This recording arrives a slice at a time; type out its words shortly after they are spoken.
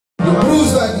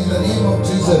bruise that in the name of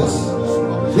Jesus.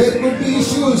 There could be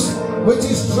issues which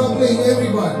is troubling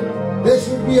everyone. There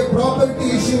should be a property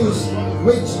issues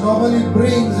which normally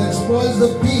brings and spoils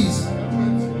the peace.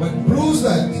 But bruise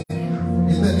that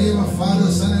in the name of Father,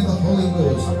 Son and the Holy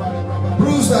Ghost.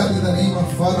 Bruise that in the name of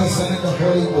Father, Son and the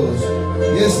Holy Ghost.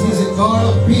 Yes, He is a God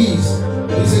of peace.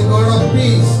 He is a God of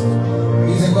peace.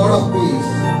 He is a God of peace.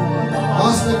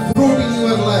 Ask that fruit in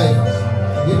your life.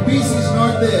 If peace is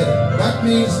not there, that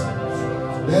means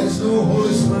there is no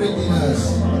Holy Spirit in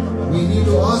us. We need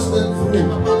to ask that fruit.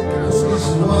 Fruit is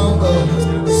one of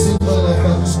the symbol of the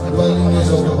dwellingness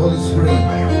of the Holy Spirit.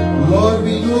 Lord,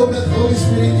 we know that Holy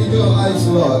Spirit in your lives,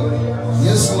 Lord.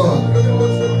 Yes, Lord.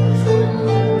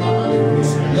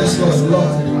 Yes, Lord.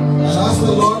 And ask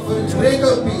the Lord for a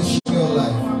greater peace in your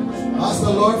life. Ask the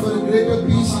Lord for a greater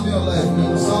peace in your life.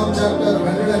 In Psalm chapter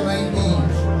 119,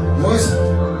 verse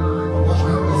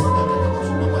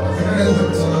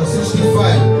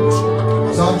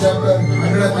 165. Psalm chapter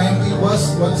 119, verse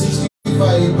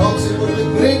 165. It talks about the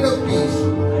greater peace.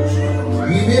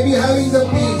 We may be having the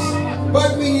peace, but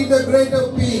we need the greater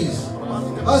peace.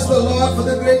 Ask the Lord for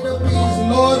the greater peace.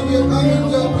 Lord, we have come into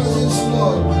your presence,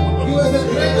 Lord. Give us the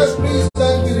greater peace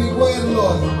that we require,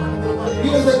 Lord.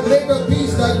 Give us the greater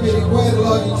peace that we require,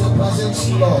 Lord, in your presence,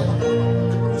 Lord.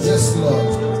 Yes, Lord.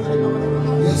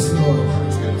 Yes, Lord.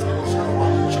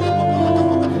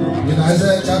 In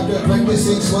Isaiah chapter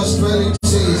 26, verse 12, it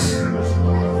says,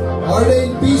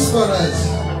 ordain peace for us.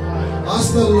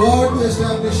 Ask the Lord to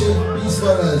establish a peace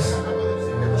for us.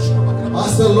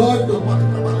 Ask the Lord to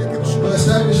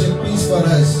establish a peace for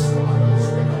us.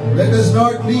 Let us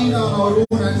not lean on our own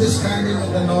understanding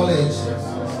and the knowledge.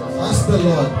 Ask the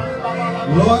Lord.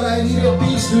 Lord, I need a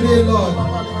peace today, Lord.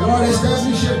 Lord,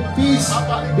 establish a peace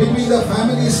between the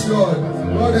families, Lord.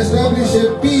 Lord, establish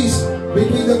a peace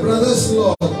between the brothers,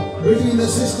 Lord. Between the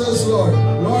sisters, Lord.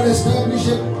 Lord, establish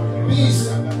a peace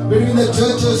between the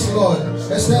churches, Lord.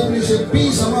 Establish a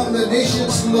peace among the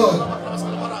nations, Lord.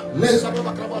 Let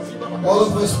all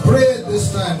of us pray at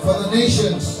this time for the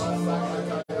nations.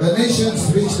 The nations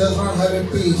which does not have a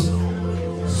peace.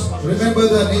 Remember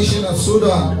the nation of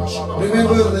Sudan.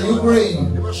 Remember the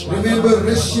Ukraine. Remember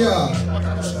Russia.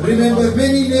 Remember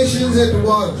many nations at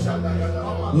war.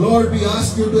 Lord, we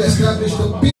ask you to establish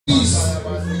the peace.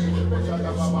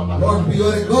 Lord, we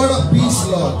are a God of peace,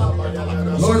 Lord.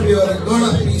 Lord, we are a God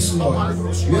of peace, Lord.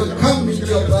 We have come into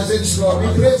your presence, Lord.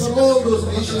 We pray for all those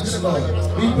nations, Lord.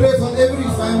 We pray for every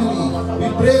family. We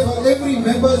pray for every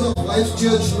members of Life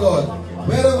Church, Lord.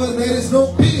 Wherever there is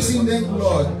no peace in them,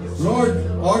 Lord. Lord,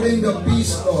 ordain the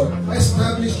peace, Lord.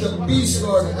 Establish the peace,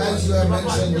 Lord, as you have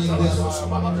mentioned in this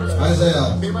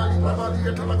Isaiah.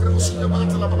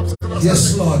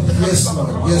 Yes, Lord. Yes,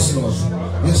 Lord. Yes, Lord.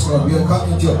 Yes, Lord. We are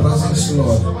coming to your presence,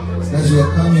 Lord. As we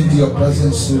are coming to your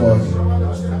presence, Lord.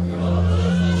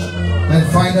 And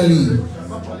finally,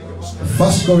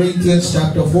 1 Corinthians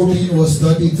chapter 14 verse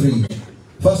 33.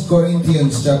 1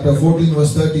 Corinthians chapter 14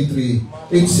 verse 33.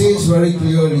 It says very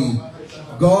clearly,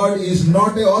 God is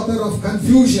not the author of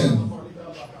confusion,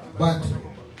 but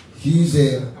He is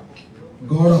a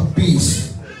God of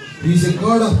peace. He is a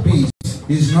God of peace.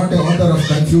 He is not the author of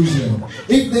confusion.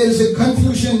 If there is a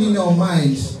confusion in our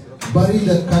minds, bury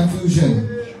that confusion.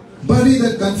 Bury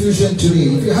that confusion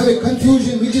today. If you have a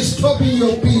confusion which is stopping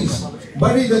your peace,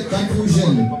 bury that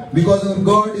confusion, because our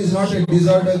God is not a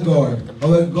disorder God.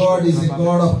 Our God is a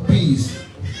God of peace.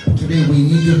 Today we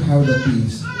need to have the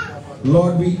peace.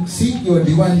 Lord, we seek your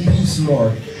divine peace,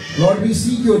 Lord. Lord, we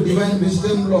seek your divine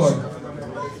wisdom, Lord.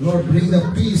 Lord, bring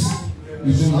the peace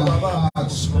into our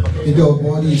hearts, into our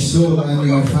body, soul, and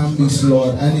in our families,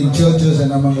 Lord, and in churches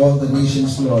and among all the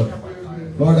nations, Lord.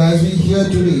 Lord, as we hear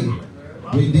today,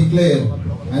 we declare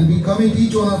and we commit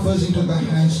each one of us into the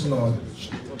hands, Lord.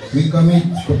 We commit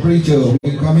the preacher,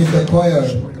 we commit the choir,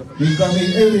 we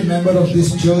commit every member of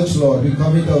this church, Lord. We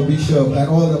commit our bishop and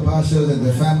all the pastors and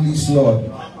their families, Lord.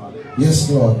 Yes,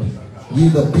 Lord.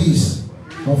 Give the peace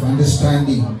of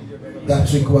understanding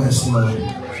that requires, Lord.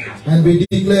 And we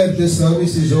declare this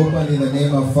service is open in the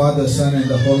name of Father, Son, and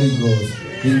the Holy Ghost.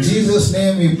 In Jesus'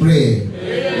 name we pray.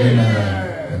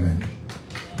 Amen.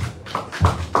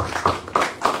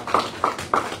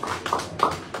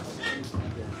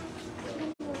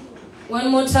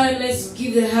 One more time, let's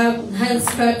give the hands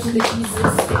clap to the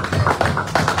Jesus.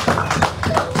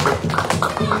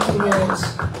 Thank you, Lord.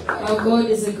 Our God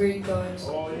is a great God.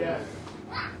 Oh, yes.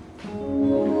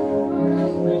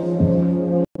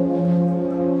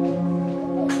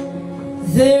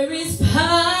 There is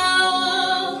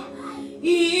power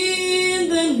in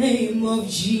the name of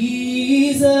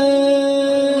Jesus.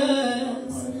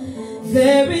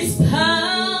 There is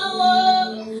power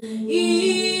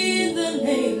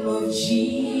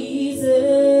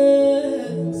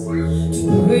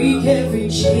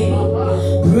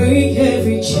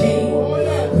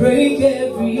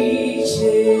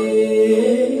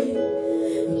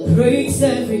breaks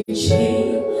every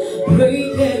chain,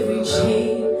 break every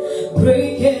chain,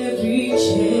 break every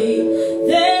chain.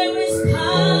 There is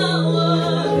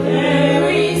power, there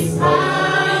is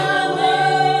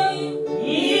power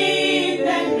in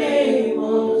the name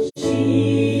of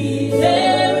Jesus.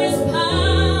 There is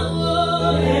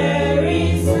power, there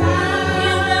is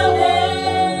power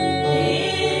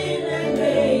in the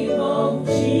name of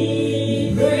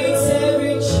Jesus. Breaks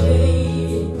every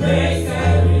chain, breaks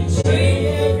every chain,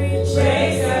 breaks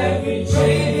every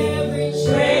chain,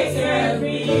 breaks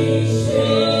every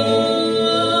chain.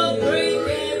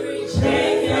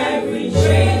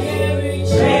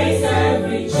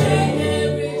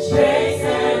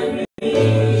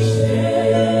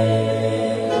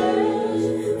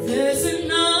 There's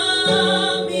an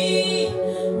army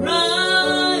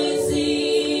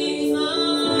rising up.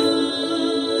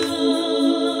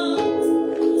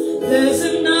 There's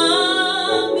an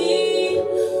army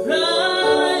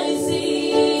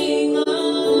rising up.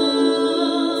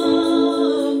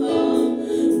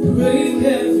 Break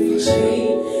every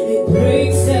chain, it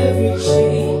breaks every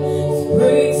chain, it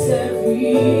breaks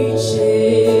every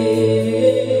chain,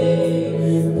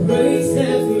 breaks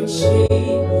every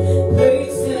chain,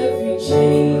 breaks every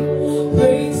chain,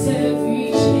 breaks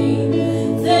every chain.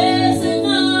 There's an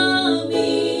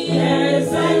army, there's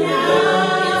an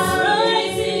army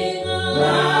rising up,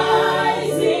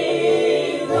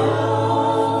 rising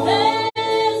up.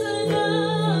 There's an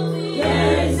army,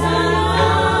 there's an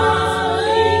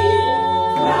army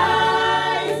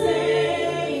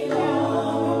rising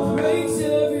up. Breaks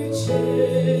every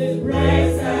chain,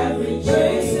 breaks every chain,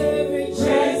 breaks every chain,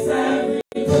 breaks every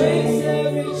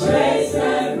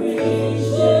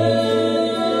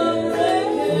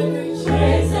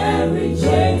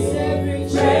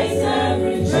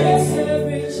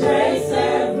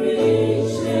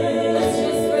Let's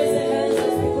just raise our hands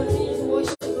as we continue to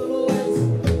worship the Lord.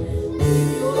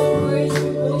 Lord, praise, we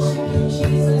worship you,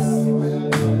 Jesus.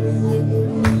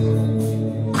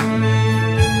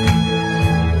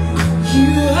 You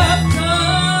have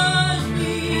done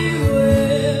me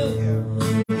well. You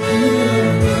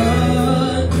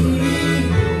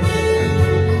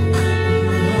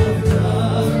have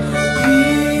done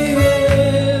me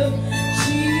well,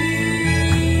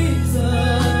 Jesus.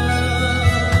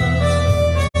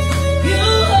 You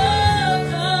have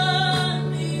done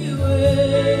me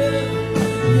well.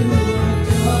 You have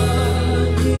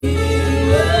done me well. You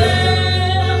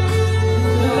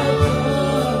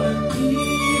have done me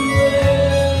well,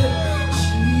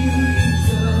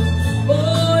 Jesus.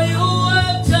 Oh, you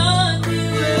have done me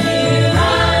well. You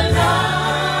have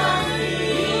done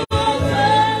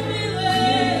me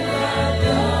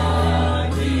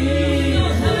well,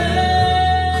 Jesus.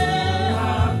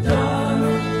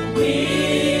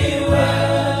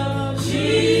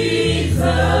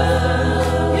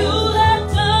 You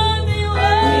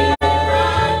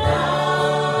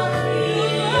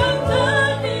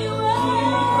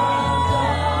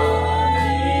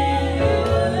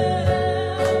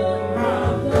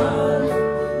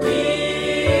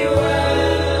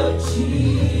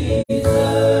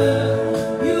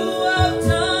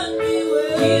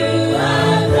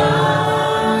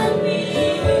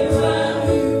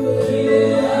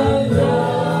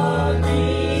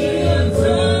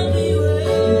done me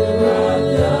well. You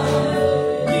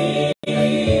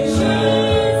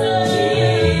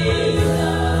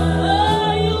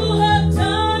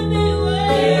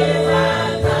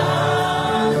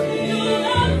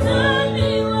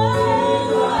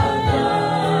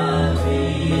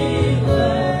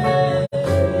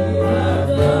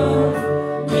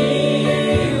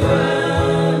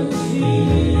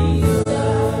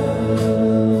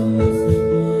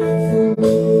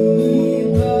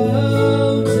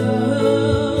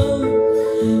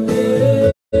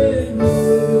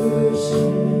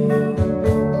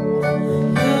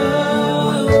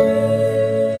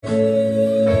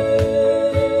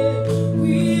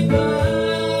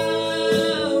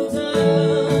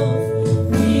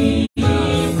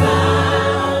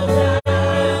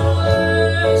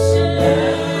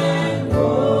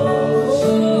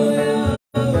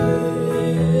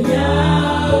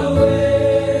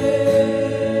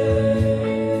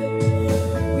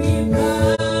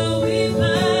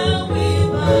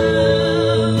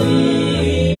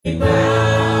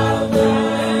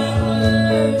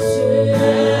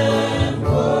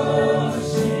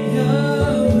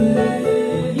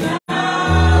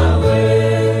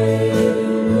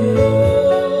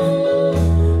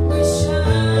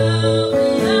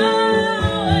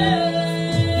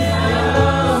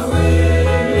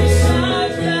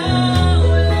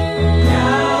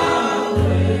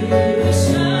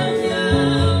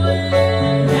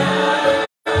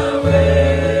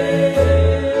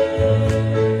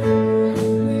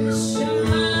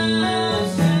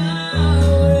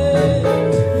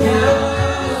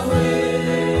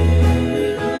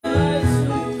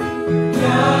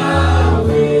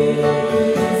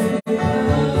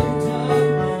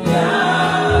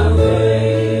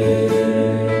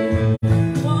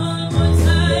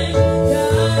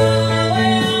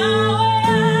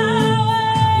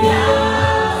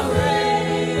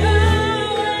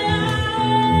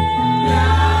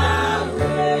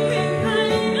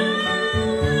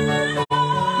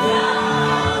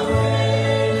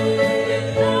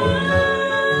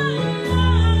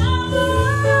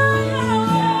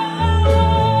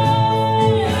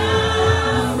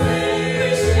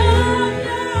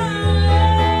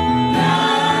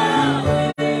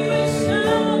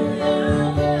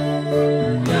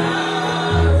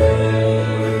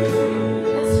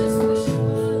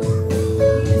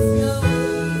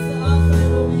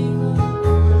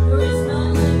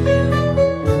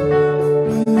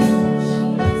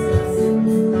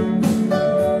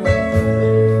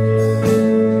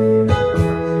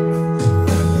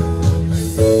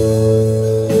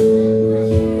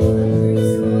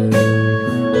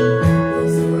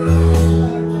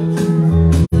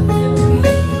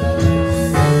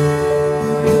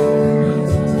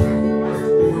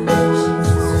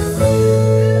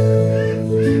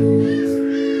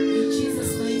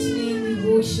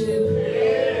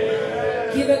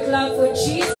give a clap for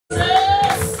Jesus.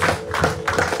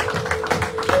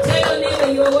 Tell your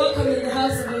neighbor you're welcome in the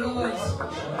house of the Lord.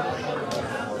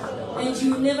 And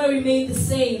you will never remain the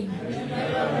same.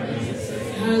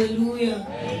 Hallelujah.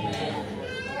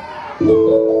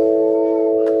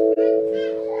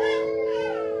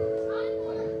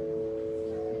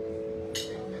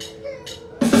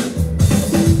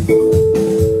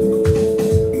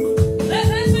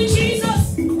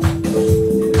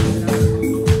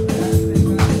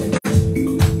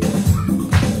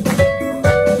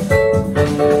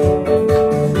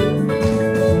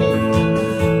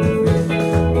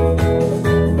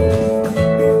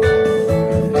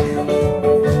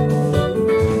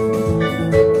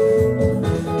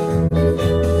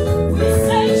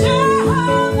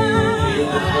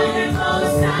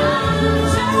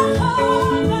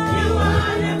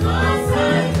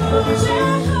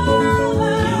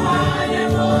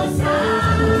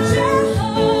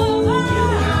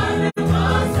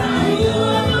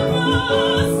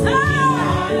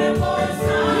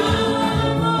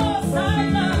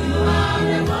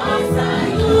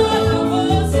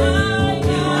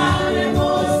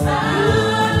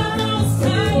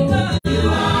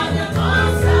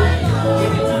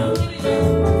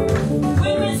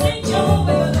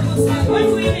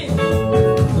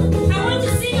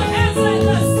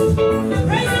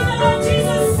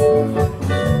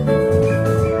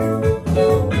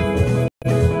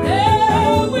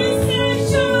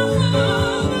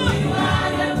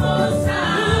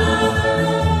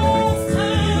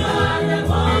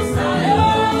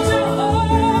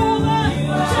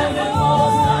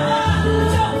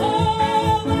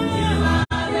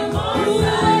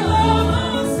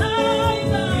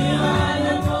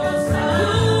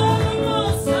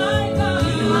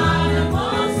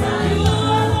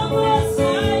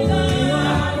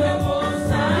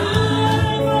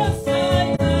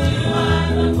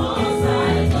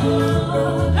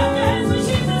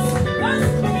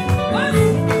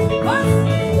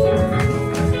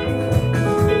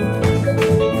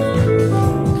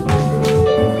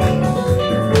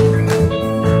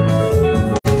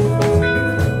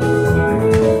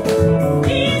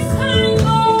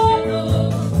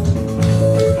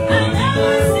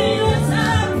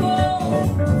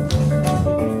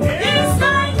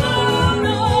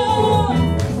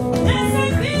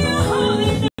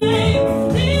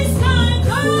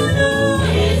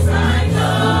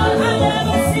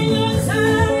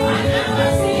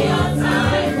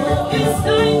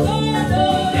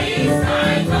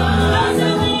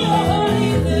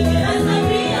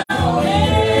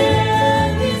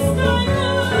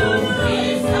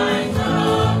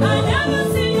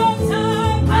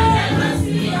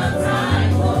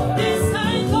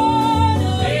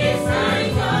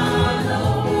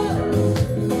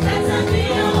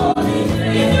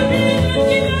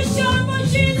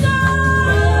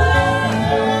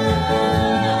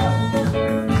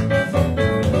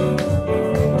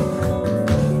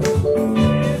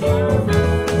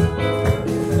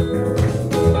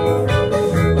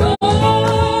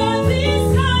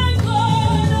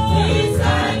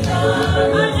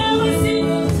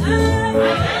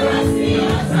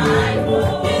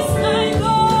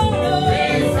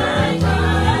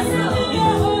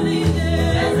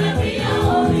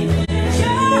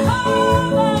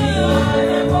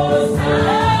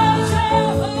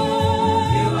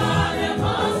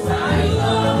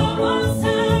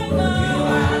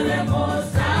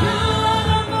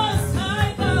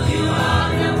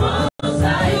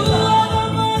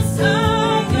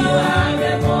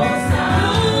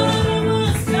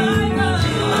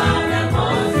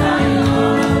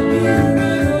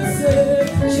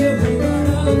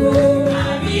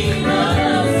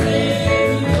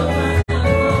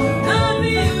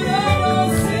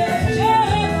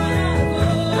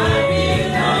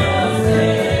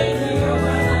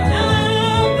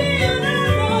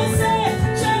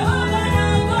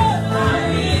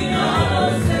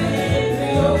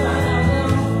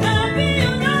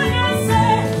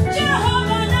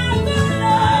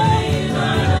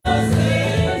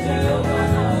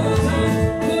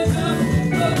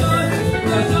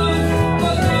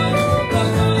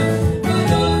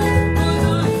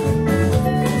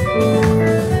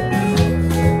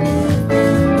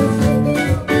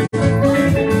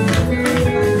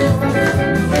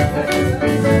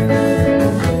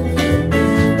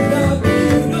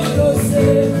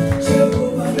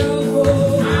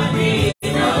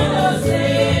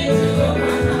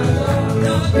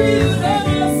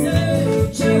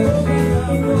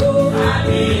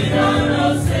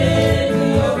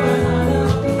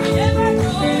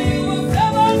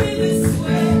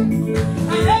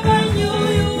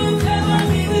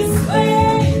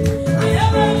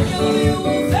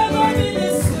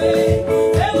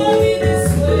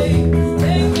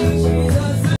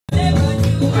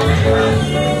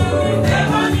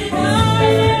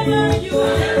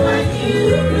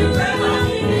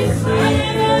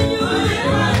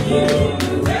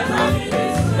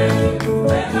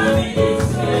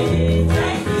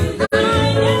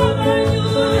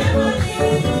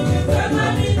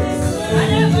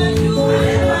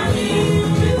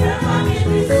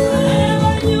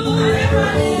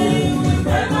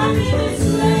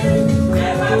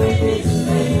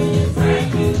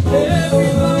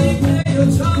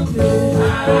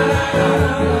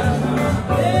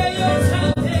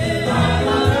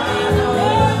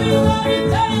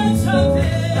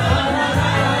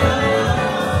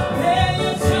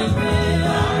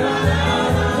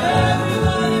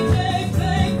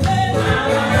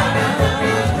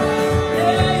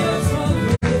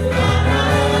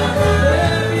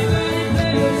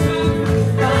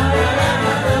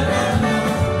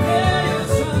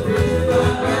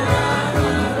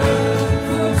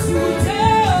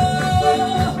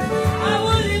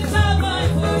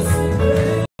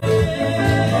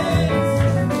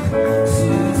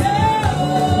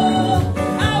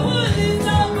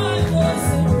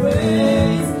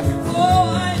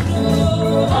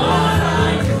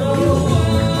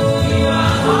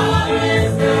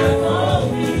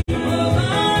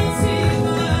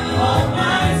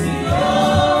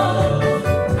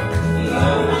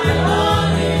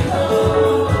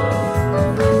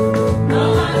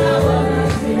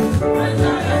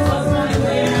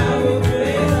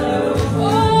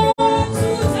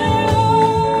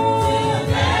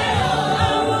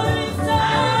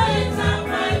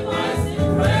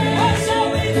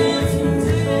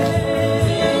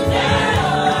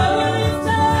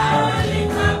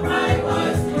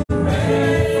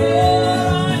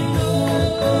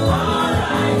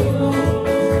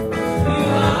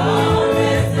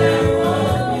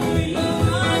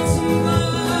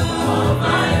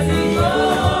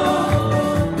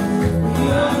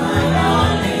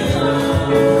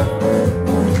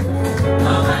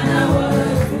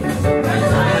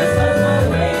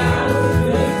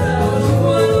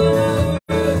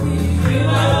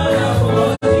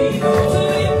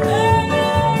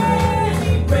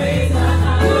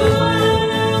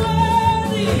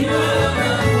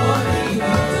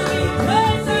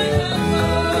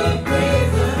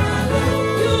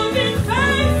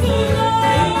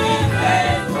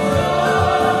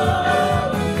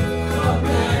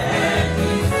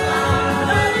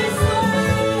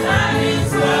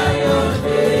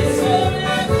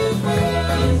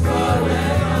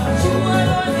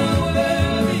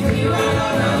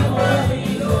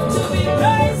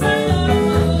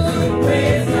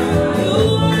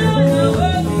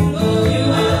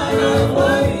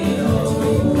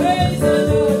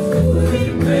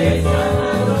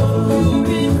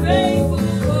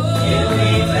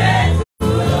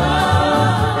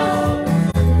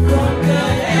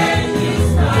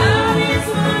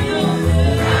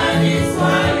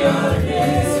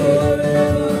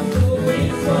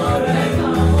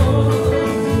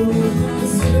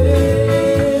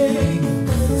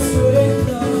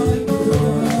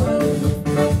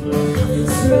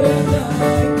 Strength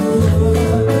like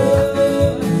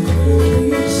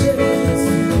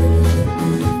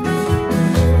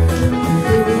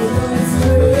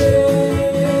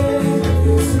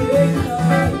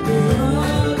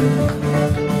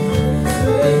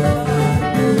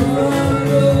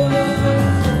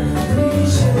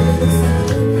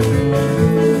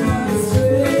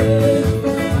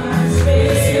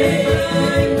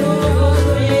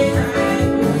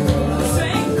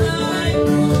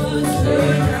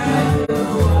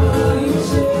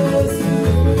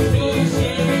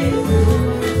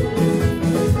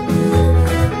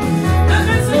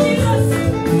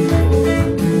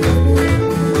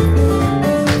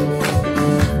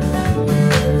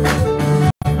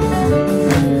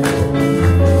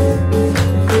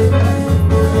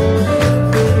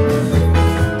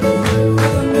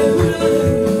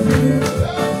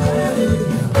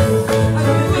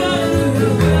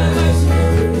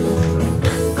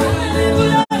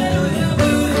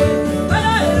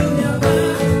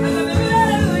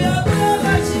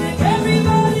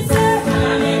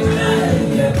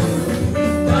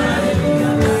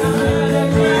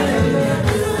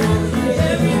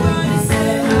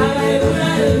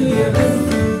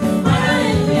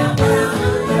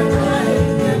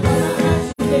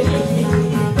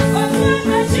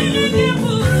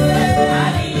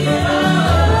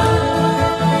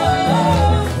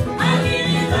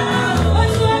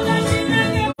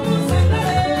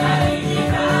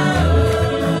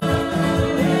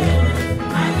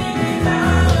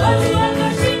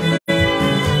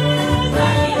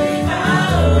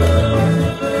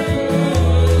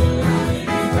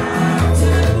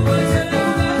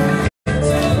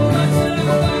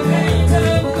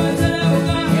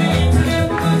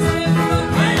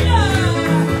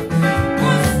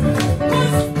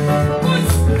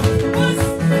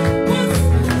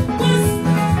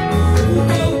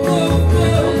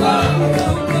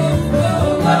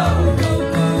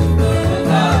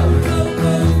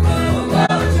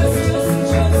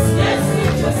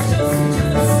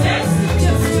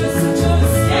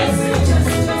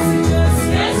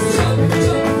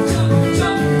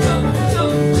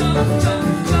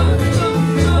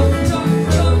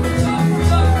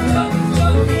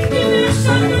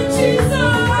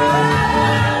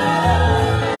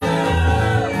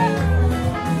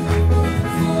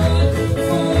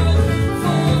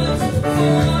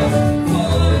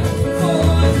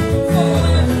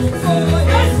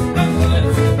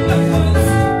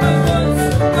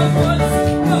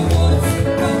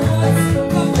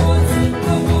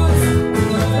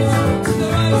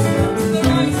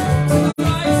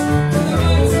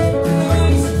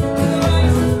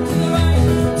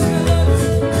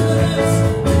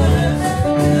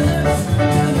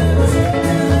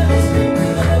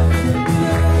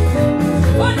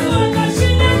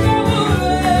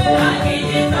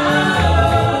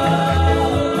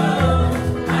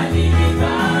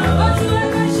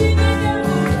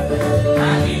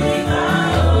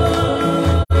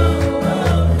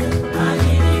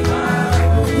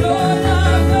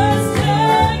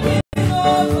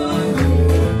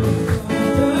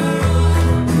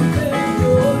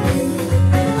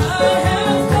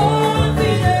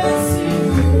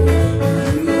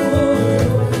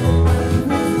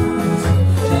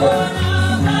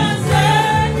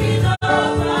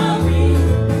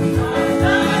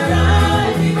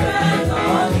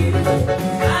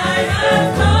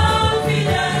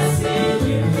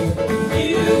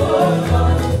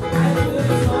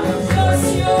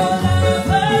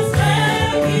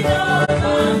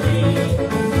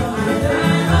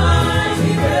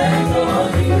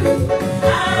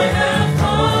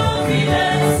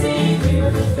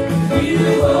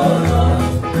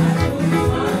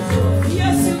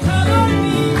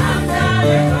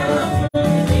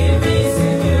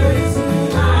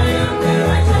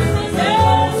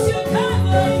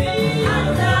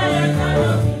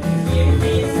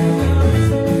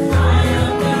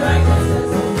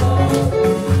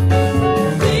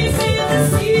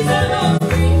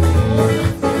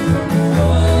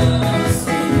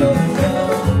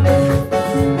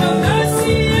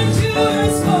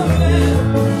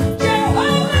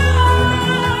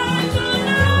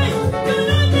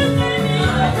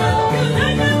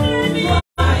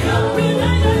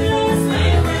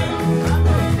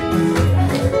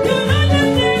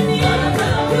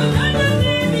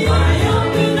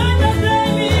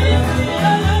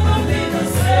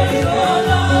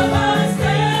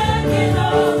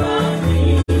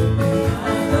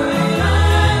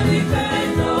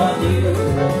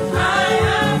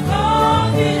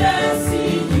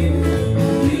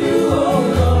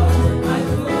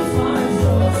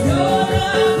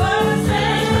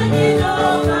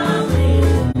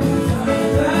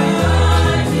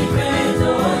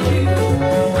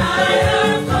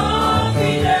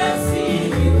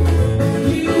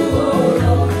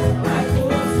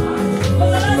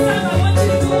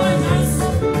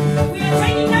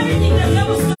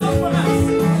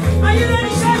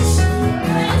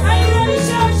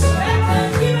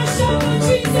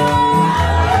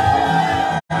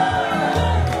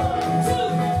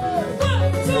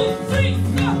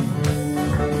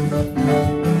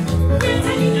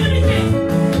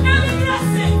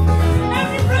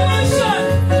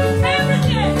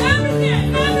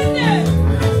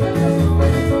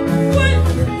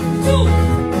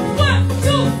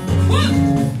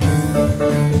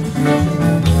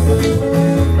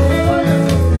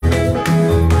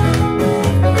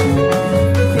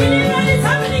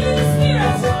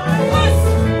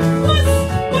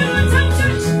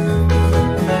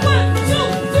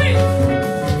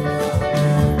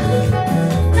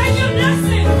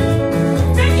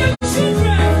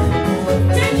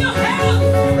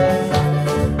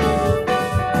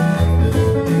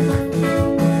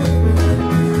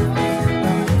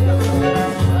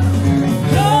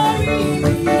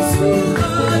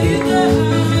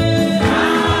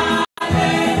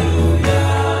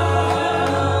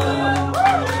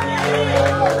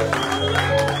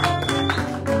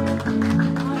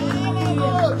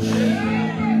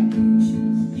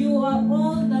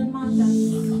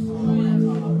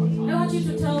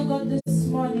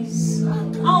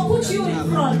I'll put you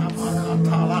in front.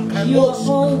 You are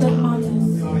all that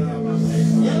matters.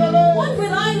 What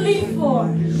will I live for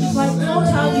if I don't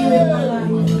have you in my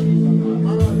life?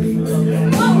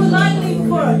 What will I live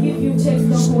for if you take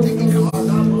the Holy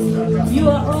Ghost? You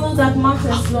are all that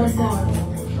matters, Lord God.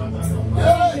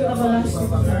 Thank you, everlasting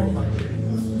Father.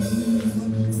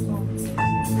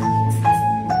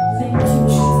 Thank you,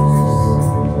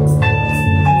 Jesus.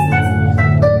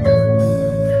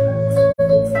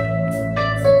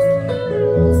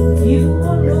 You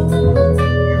are Lord.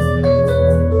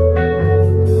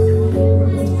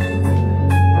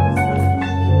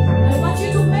 I want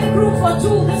you to make room for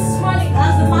two this morning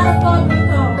as the man of God will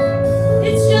come.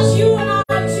 It's just you and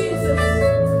I, Jesus.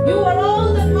 You are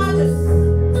all that matters.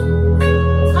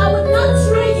 I would not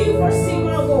trade you for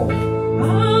silver or gold.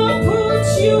 I'll put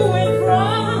you in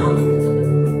front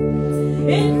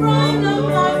of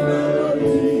my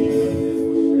melody.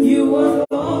 You are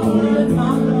all that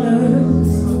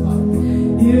matters.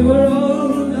 You are all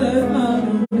that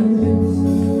matters.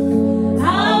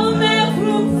 I'll make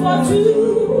room for two.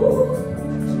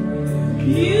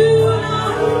 You and I,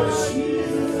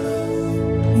 Jesus.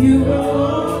 You are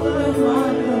all that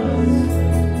matters.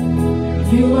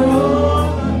 You are all.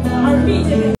 I'll repeat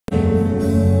it.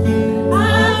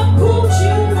 I'll put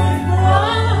you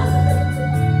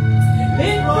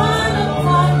in front of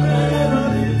my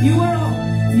melody. You are all.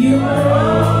 You are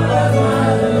all that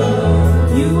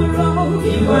matters. You are all.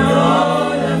 You are all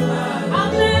that matters.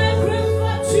 I'll make room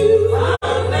for two.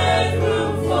 I'll make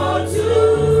room for two.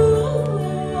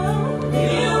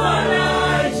 You and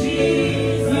I,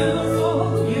 Jesus. You are all.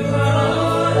 You are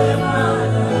all that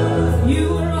matters. You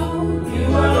are all. You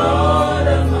are all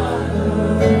that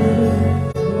matters.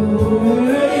 Oh,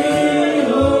 hey,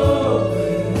 oh,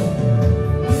 hey.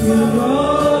 You are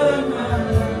all that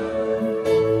matters.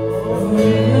 Oh,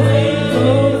 hey,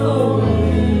 oh,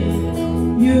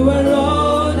 hey. You are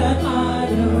all that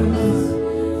matters.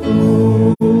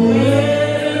 Oh,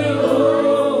 hey,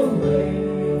 oh, hey.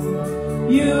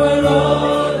 You are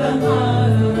all that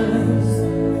matters.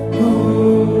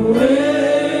 Oh,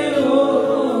 hey,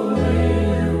 oh,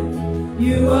 hey.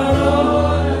 You are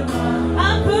all that matters.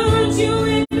 I put you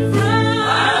in front.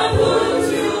 I put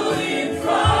you in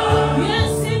front.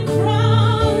 Yes, in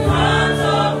front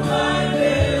of my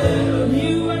melody.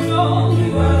 You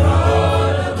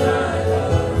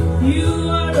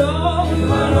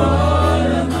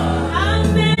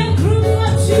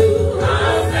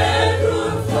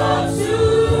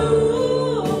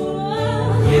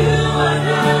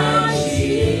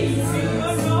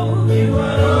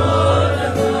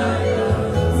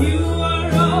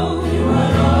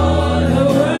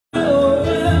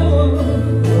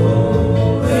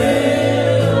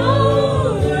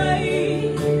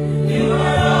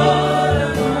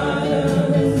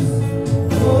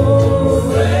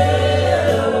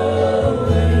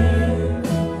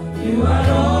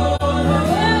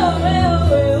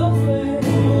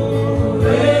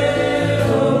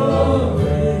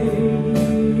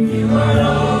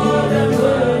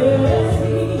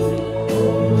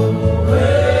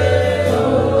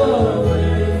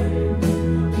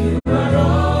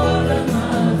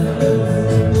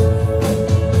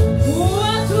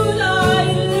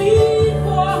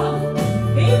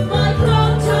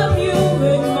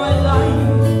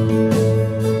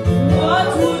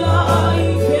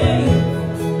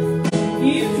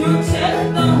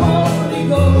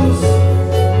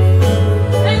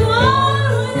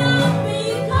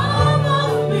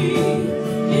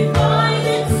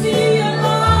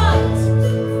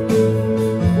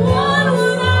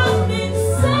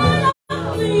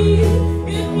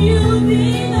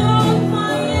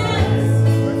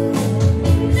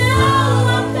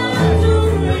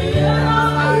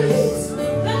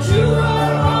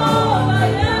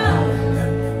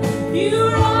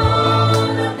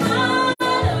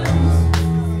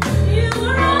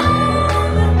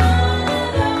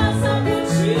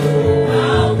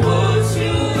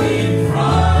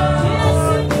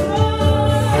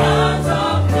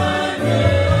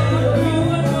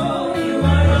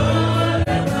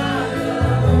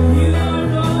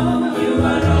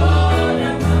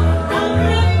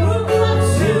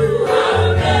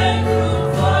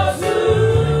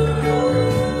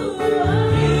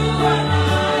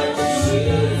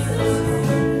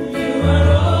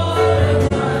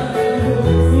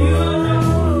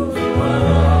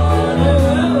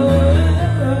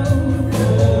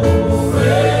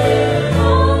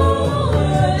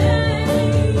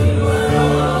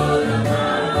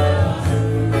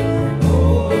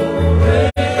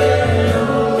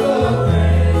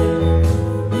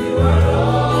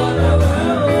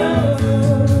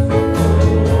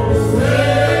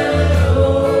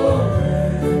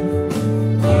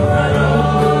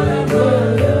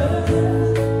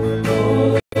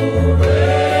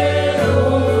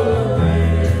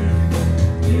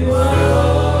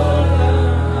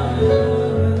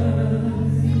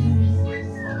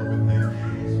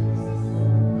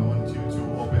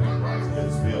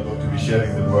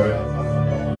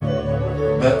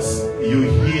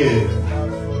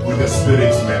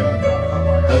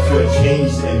that you are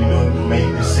changed and you don't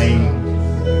remain the same,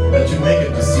 that you make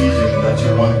a decision that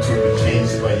you want to be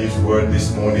changed by His word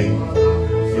this morning.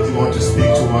 If you want to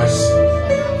speak to us,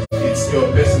 it's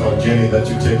your personal journey that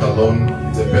you take alone.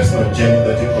 It's a personal journey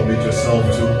that you commit yourself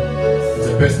to. It's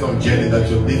a personal journey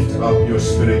that you lift up your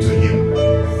spirit to Him.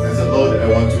 And say, Lord, I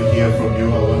want to hear from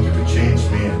you. I want you to change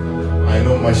me. I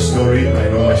know my story. I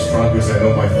know my struggles. I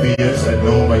know my fears. I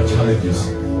know my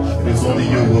challenges. It's only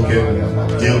you who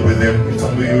can deal with them. It's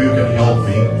only you who can help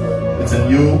me. It's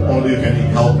only you can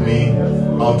help me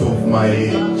out of my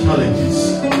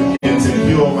challenges. You can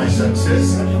secure my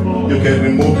success. You can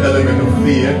remove element of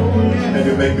fear, and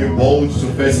you make me bold to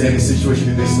face any situation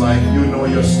in this life. You know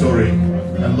your story.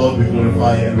 And Lord, we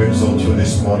glorify and we exalt you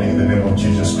this morning in the name of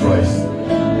Jesus Christ.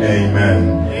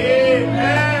 Amen.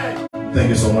 Amen. Thank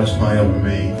you so much, Maya. We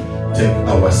may take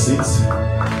our seats.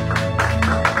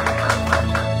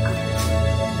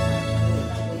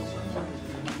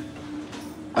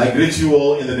 I greet you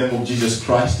all in the name of Jesus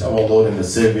Christ, our Lord and the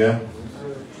Savior.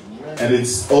 And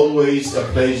it's always a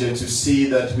pleasure to see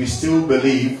that we still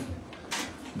believe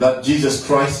that Jesus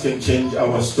Christ can change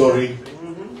our story.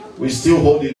 We still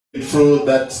hold it true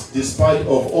that despite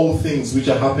of all things which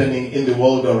are happening in the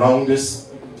world around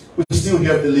us, we still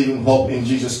have the living hope in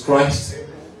Jesus Christ.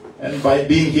 And by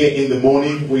being here in the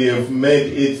morning, we have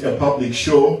made it a public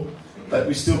show that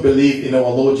we still believe in our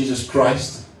Lord Jesus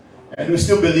Christ. And we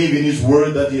still believe in His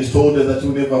word that He has told us that He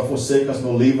will never forsake us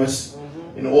nor leave us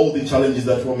in all the challenges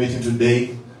that we're meeting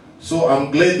today. So I'm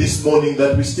glad this morning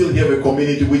that we still have a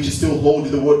community which still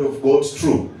holds the word of God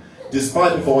true.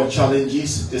 Despite of our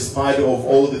challenges, despite of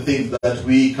all the things that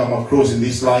we come across in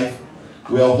this life,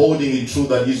 we are holding it true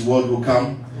that His word will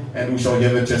come and we shall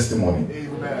have a testimony.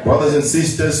 Amen. Brothers and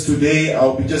sisters, today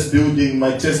I'll be just building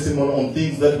my testimony on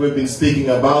things that we've been speaking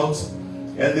about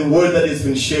and the word that has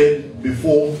been shared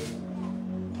before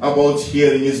about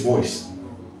hearing His voice.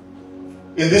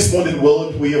 In this modern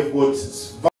world, we have got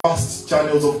vast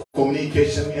channels of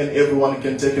communication and everyone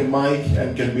can take a mic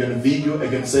and can be on a video and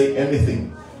can say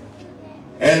anything.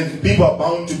 And people are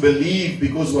bound to believe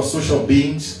because we're social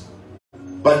beings.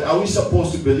 But are we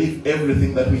supposed to believe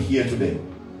everything that we hear today?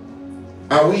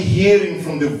 Are we hearing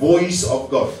from the voice of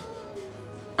God?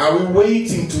 Are we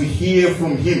waiting to hear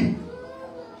from Him?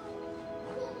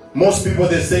 Most people,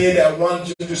 they say, I want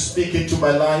you to speak into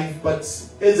my life, but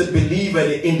as a believer at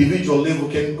the individual level,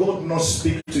 can God not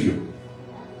speak to you?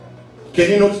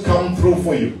 Can He not come through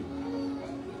for you?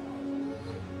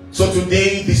 So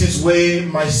today, this is where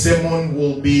my sermon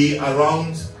will be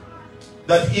around,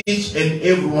 that each and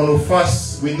every one of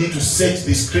us, we need to search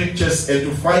the scriptures and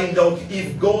to find out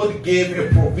if God gave a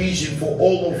provision for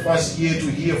all of us here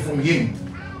to hear from Him.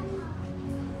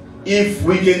 If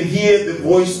we can hear the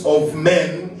voice of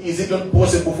men, is it not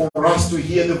possible for us to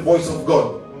hear the voice of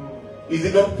God? Is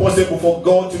it not possible for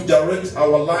God to direct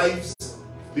our lives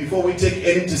before we take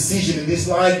any decision in this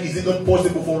life? Is it not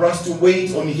possible for us to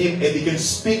wait on Him and He can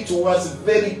speak to us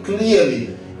very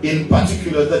clearly, in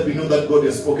particular that we know that God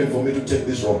has spoken for me to take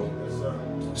this road?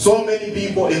 So many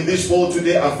people in this world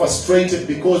today are frustrated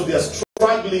because they are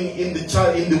struggling in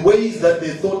the ways that they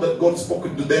thought that God spoke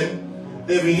to them.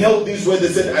 They've held this way, they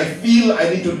said, I feel I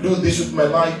need to do this with my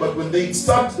life. But when they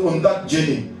start on that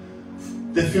journey,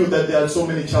 they feel that there are so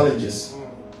many challenges.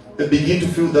 They begin to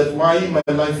feel that why my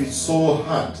life is so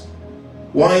hard?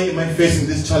 Why am I facing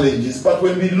these challenges? But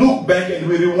when we look back and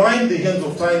we rewind the hands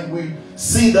of time, we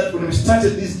see that when we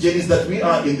started these journeys that we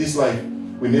are in this life,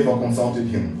 we never consulted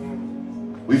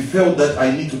Him. We felt that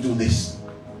I need to do this.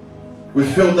 We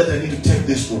felt that I need to take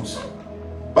this route.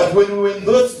 But when we were in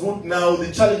that route now, the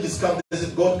challenges come. They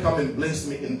said, God, come and bless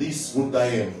me in this route I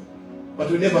am. But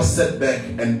we never sat back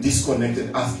and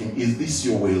disconnected, asking, is this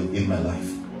your will in my life?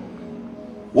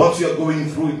 What you're going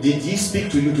through, did He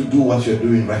speak to you to do what you're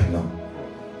doing right now?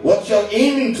 What you're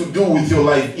aiming to do with your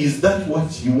life, is that what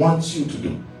He wants you to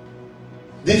do?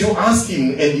 Did you ask Him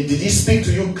and did He speak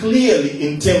to you clearly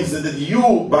in terms that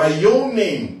you, by your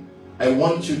name, I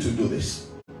want you to do this?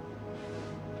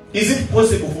 Is it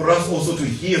possible for us also to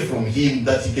hear from Him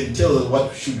that He can tell us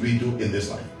what should we do in this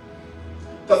life?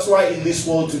 That's why in this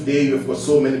world today we've got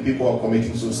so many people who are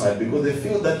committing suicide, because they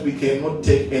feel that we cannot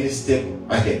take any step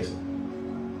ahead.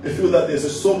 They feel that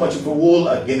there's so much of a wall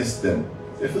against them.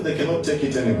 They feel they cannot take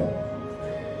it anymore.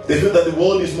 They feel that the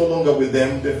world is no longer with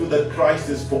them. They feel that Christ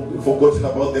is forgotten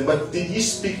about them. But did He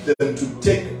speak to them to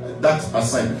take that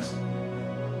assignment?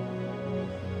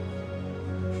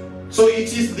 So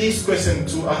it is this question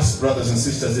to us, brothers and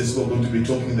sisters, as we're going to be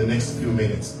talking in the next few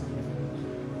minutes.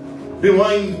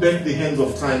 Rewind back the hands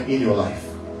of time in your life.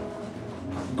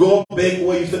 Go back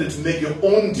where you started to make your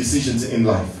own decisions in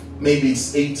life. maybe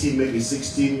it's 18, maybe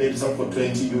 16, maybe some for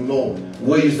 20, you know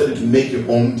where you started to make your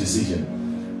own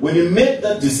decision. When you made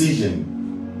that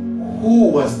decision, who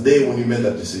was there when you made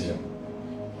that decision?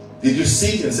 Did you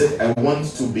sit and say, I want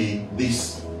to be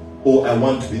this, or I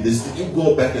want to be this? Did you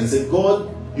go back and say,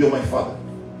 God, you're my Father.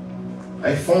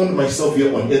 I found myself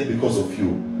here on earth because of you.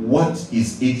 What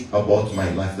is it about my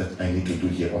life that I need to do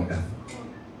here on earth?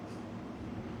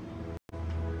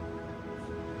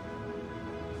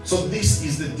 So this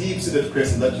is the deep-seated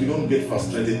question that you don't get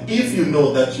frustrated. If you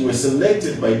know that you were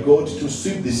selected by God to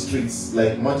sweep the streets,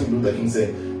 like Martin Luther King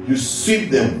said, you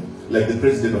sweep them like the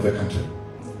president of a country.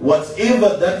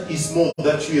 Whatever that is more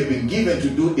that you have been given to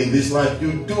do in this life,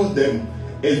 you do them,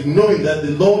 and knowing that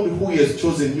the Lord who has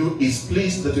chosen you is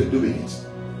pleased that you're doing it.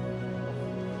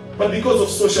 But because of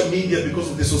social media, because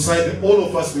of the society, all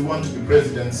of us, we want to be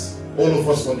presidents. All of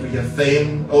us want to have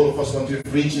fame. All of us want to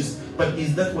have riches. But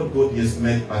is that what God has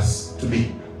made us to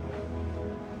be?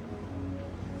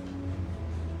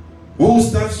 We'll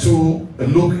start to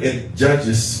look at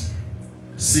Judges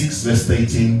 6 verse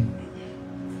 18.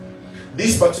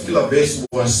 This particular verse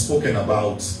was spoken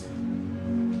about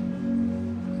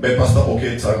by Pastor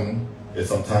Oketang at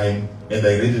some time, and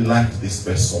I really liked this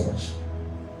verse so much.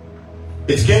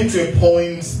 It came to a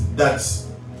point that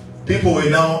people were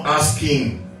now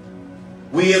asking,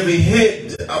 we have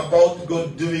heard about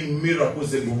God doing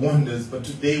miracles and wonders, but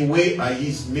today, where are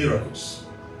His miracles?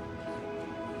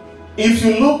 If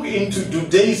you look into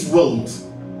today's world,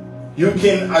 you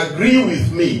can agree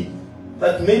with me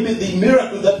that maybe the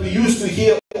miracle that we used to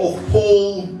hear of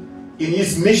Paul in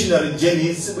his missionary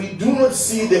journeys, we do not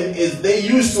see them as they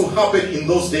used to happen in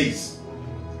those days.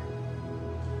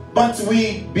 But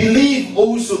we believe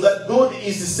also that God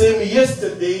is the same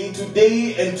yesterday,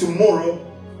 today, and tomorrow.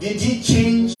 Did He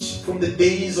change from the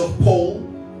days of Paul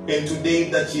and today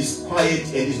that He's quiet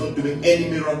and He's not doing any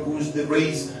miracles?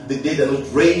 The dead are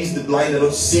not raised, the blind are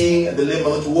not seeing, and the lame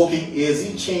are not walking. Has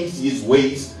He changed His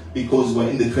ways because we're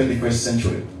in the 21st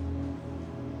century?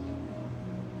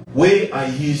 Where are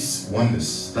His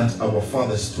wonders that our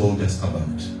fathers told us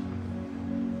about?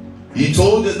 He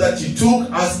told us that He took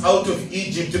us out of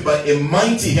Egypt by a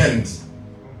mighty hand.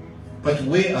 But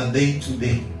where are they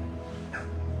today?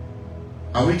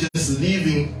 Are we just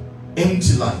living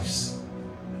empty lives?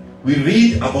 We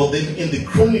read about them in the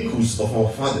chronicles of our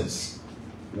fathers.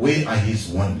 Where are His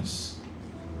wonders?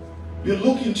 You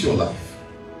look into your life.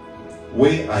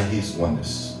 Where are His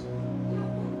wonders?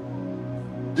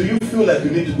 Do you feel like you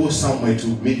need to go somewhere to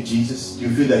meet Jesus? Do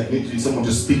you feel like you need someone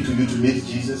to speak to you to meet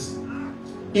Jesus?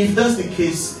 If that's the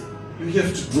case, you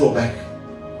have to draw back.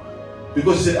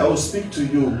 Because He said, I will speak to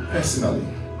you personally.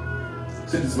 He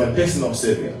said, it's my personal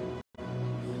Savior.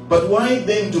 But why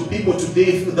then do people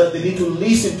today feel that they need to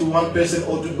listen to one person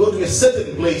or to go to a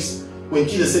certain place when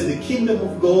Jesus said the kingdom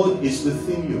of God is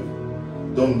within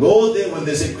you? Don't go there when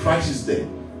they say Christ is there.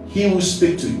 He will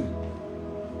speak to you.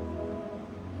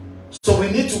 So we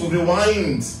need to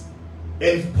rewind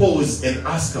and pause and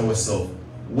ask ourselves,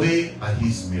 where are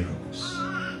His miracles?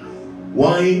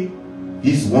 Why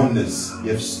His wonders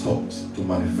have stopped to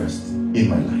manifest in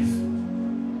my life?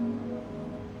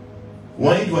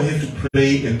 Why do I have to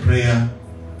pray a prayer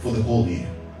for the whole year?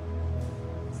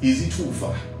 Is it too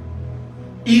far?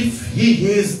 If He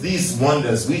hears these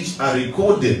wonders which are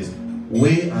recorded,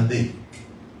 where are they?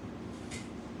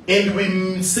 And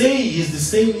we say He is the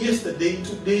same yesterday,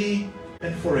 today,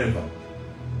 and forever.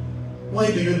 Why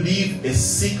do you live a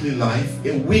sickly life,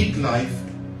 a weak life,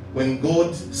 when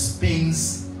God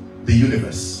spins the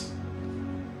universe?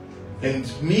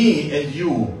 And me and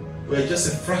you, we're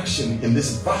just a fraction in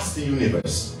this vast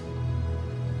universe.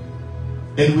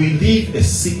 And we live a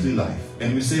sickly life.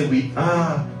 And we say we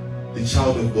are the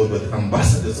child of God, but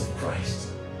ambassadors of Christ.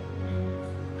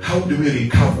 How do we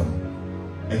recover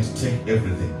and take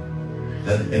everything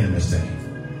that the enemy is taking?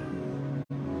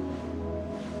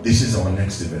 This is our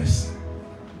next verse.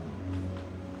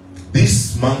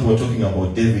 This month we're talking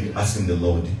about David asking the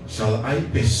Lord, shall I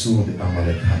pursue the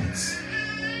Amalekites?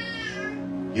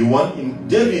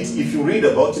 David, if you read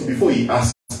about him before he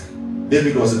asked,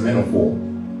 David was a man of war.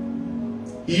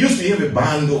 He used to have a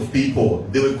band of people.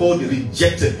 They were called the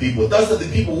rejected people. Those are the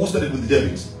people who started with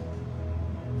David.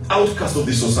 Outcast of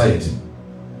the society.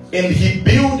 And he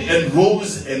built and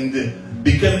rose and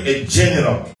became a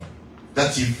general.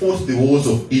 That he fought the wars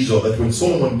of Israel. That when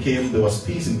Solomon came, there was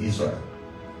peace in Israel.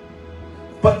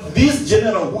 But this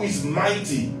general who is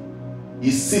mighty,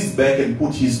 he sits back and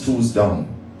put his tools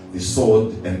down. The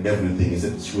sword and everything. He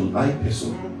said, shall I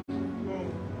pursue?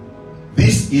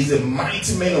 This is a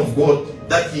mighty man of God,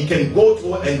 that he can go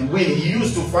to and win. He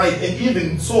used to fight, and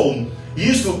even Saul, he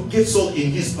used to get Saul in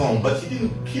his palm, but he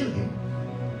didn't kill him.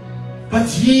 But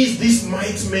he is this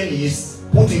mighty man, he is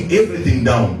putting everything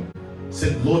down.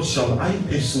 Said, Lord, shall I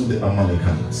pursue the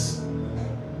Amalekites?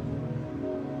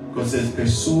 God says,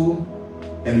 pursue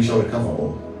and we shall recover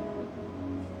all.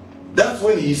 That's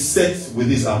when he set with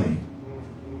his army.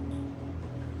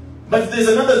 But there's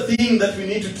another thing that we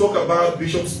need to talk about.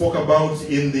 Bishop spoke about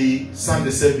in the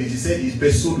Sunday service. He said he's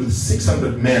pursued with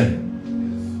 600 men.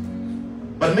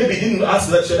 But maybe he didn't ask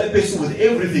that, shall I pursue with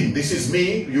everything? This is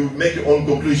me. You make your own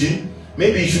conclusion.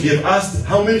 Maybe you should have asked,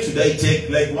 how many should I take?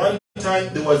 Like one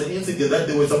time there was an incident that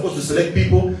they were supposed to select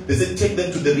people. They said, take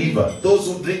them to the river. Those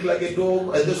who drink like a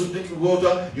dog and those who drink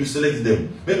water, you select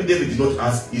them. Maybe David did not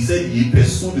ask. He said he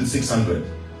pursued with 600.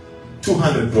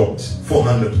 200 dropped.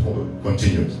 400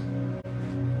 continued.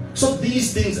 So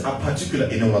these things are particular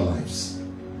in our lives.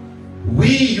 We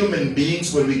human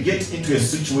beings, when we get into a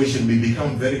situation, we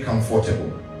become very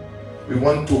comfortable. We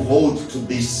want to hold to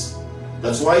this.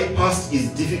 That's why past is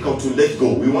difficult to let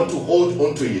go. We want to hold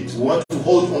on to it. We want to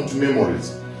hold on to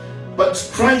memories. But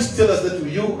Christ tells us that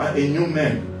you are a new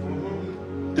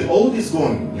man. The old is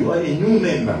gone. You are a new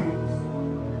man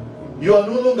now. You are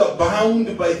no longer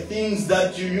bound by things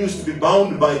that you used to be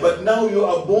bound by, but now you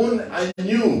are born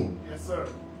anew. Yes, sir.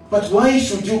 But why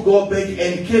should you go back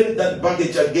and carry that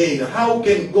baggage again? How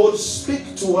can God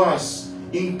speak to us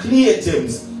in clear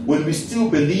terms when we still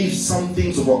believe some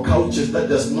things of our cultures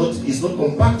that is not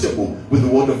compatible with the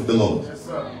word of the Lord? Yes,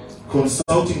 sir.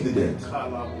 Consulting the dead.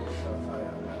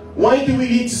 Why do we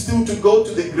need still to go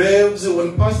to the graves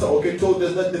when Pastor Oke told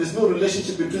us that there is no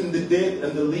relationship between the dead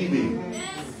and the living?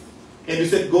 And he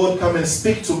said, God, come and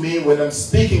speak to me when I'm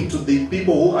speaking to the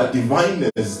people who are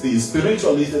diviners, the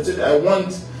spiritualists. And said, I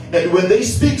want. And when they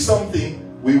speak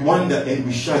something, we wonder and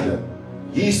we shudder.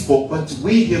 He spoke, but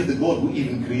we have the God who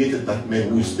even created that man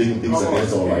who is speaking things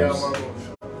against our lives.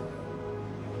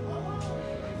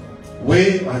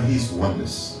 Where are his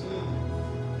wonders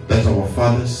that our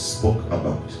fathers spoke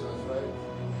about?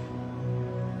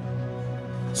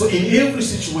 So in every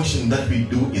situation that we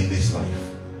do in this life,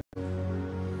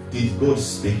 did God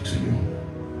speak to you?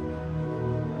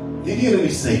 Did he really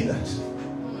say that?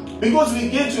 Because we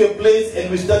get to a place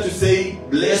and we start to say,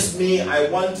 bless me, I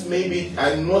want maybe,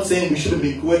 I'm not saying we shouldn't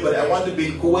be in Kuwait, but I want to be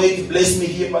in Kuwait, bless me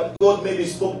here, but God maybe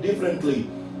spoke differently.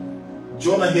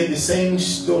 Jonah had the same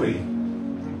story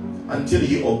until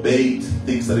he obeyed,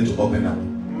 things started to open up.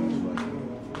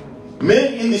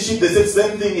 Men in the ship, they said,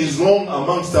 same thing is wrong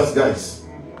amongst us guys.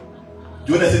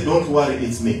 Jonah said, don't worry,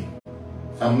 it's me.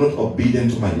 I'm not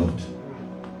obedient to my Lord.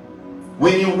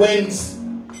 When he went,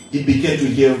 he began to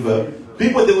hear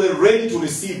people, they were ready to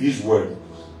receive his word.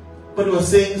 But we were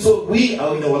saying, so we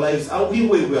are in our lives, are we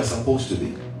where we are supposed to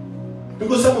be?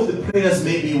 Because some of the prayers,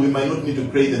 maybe we might not need to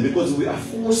pray them because we are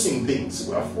forcing things.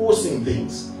 We are forcing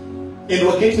things. And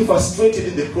we're getting frustrated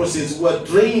in the process. We are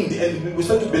drained and we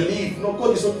start to believe, no,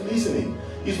 God is not listening.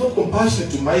 He's not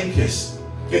compassionate to my case.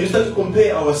 And we start to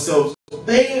compare ourselves.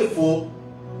 Therefore,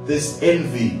 this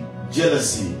envy,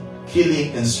 jealousy,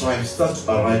 killing and strife starts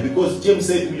to arrive. Because James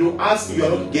said, you ask, you are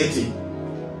not getting.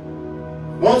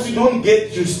 Once you don't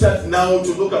get, you start now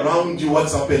to look around you,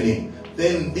 what's happening.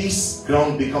 Then this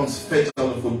ground becomes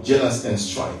fertile for jealousy and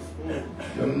strife.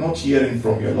 You're not hearing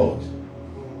from your Lord,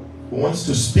 who wants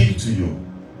to speak to you.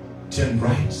 Turn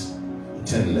right,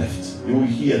 turn left. You will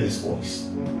hear this voice.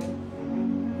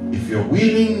 If you're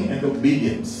willing and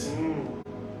obedient.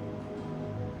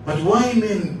 But why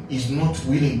man is not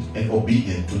willing and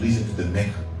obedient to listen to the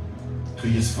Maker, to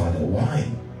his Father? Why?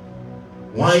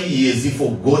 Why has he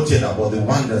forgotten about the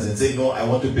wonders and say, no, I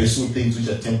want to pursue things which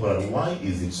are temporary? Why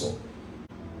is it so?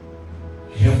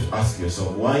 You have to ask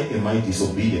yourself, why am I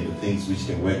disobedient to things which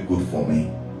can work good for me?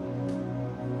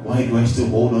 Why do I still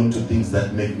hold on to things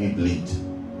that make me bleed?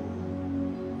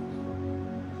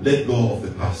 Let go of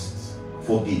the past.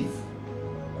 Forgive.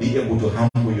 Be able to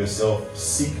humble yourself.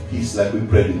 Seek peace like we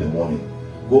prayed in the morning.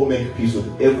 Go make peace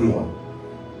with everyone.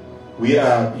 We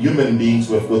are human beings.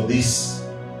 We have got this.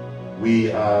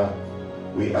 We are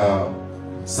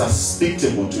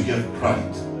susceptible to have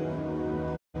pride.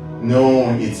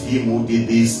 No, it's him who did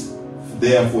this.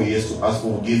 Therefore, he has to ask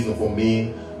for forgiveness for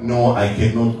me. No, I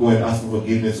cannot go and ask for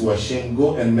forgiveness. You are ashamed.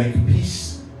 Go and make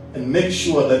peace. And make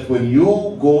sure that when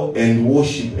you go and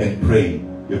worship and pray,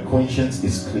 your conscience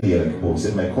is clear. Like Paul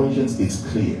said, my conscience is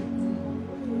clear.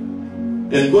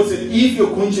 And God said, if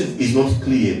your conscience is not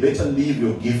clear, better leave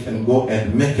your gift and go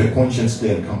and make your conscience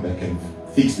clear and come back and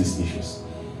fix these issues.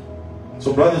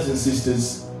 So brothers and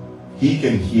sisters, he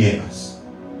can hear us.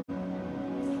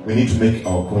 We need to make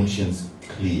our conscience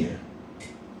clear.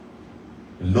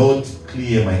 Lord,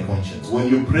 clear my conscience. When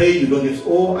you pray, you don't have,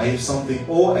 oh, I have something,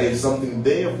 oh, I have something.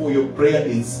 Therefore, your prayer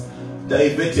is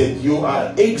diverted. You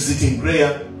are exiting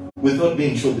prayer without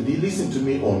being sure, did he listen to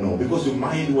me or no? Because your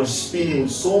mind was spinning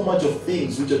with so much of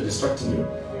things which are distracting you.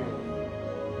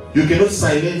 You cannot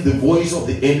silence the voice of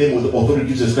the enemy with the authority of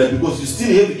Jesus Christ, because you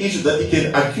still have the issues that he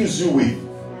can accuse you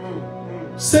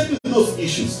with. Settle those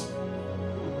issues.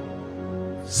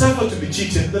 Suffer to be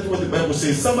cheated. That's what the Bible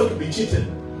says. Suffer to be cheated.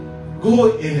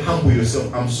 Go and humble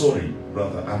yourself. I'm sorry,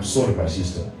 brother. I'm sorry, my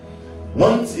sister.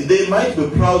 Once they might be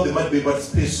proud, they might be, but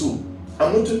pursue.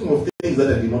 I'm not talking of things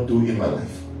that I did not do in my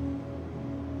life.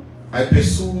 I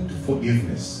pursued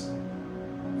forgiveness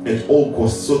at all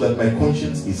costs so that my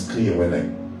conscience is clear when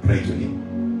I pray to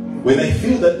him. When I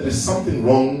feel that there is something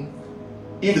wrong,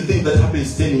 even things that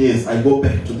happens 10 years, I go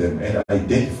back to them and I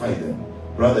identify them.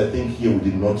 Brother, I think here we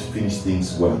did not finish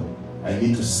things well. I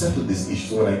need to settle this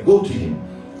issue. So when I go to him,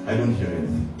 I don't hear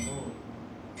anything.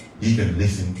 He can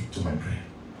listen to my prayer.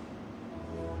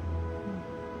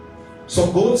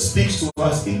 So God speaks to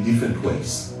us in different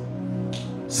ways.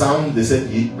 Some, they said,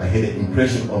 I had an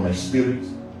impression on my spirit.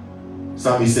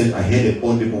 Some, he said, I heard an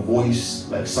audible voice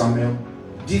like Samuel.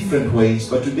 Different ways.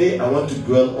 But today I want to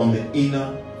dwell on the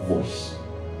inner voice.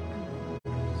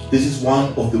 This is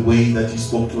one of the ways that he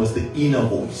spoke to us, the inner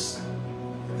voice.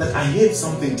 That I heard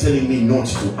something telling me not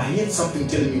to. I heard something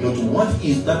telling me not to. What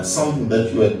is that something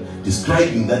that you are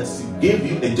describing that gave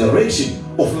you a direction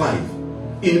of life?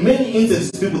 In many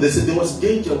instances, people, they said there was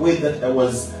danger where that I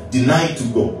was denied to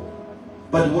go.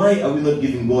 But why are we not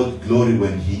giving God glory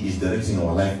when he is directing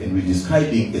our life and we're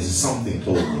describing as something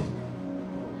told me?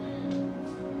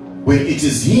 When it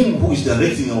is him who is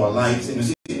directing our lives and we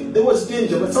say, there was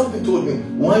danger, but something told me,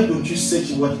 why don't you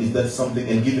search what is that something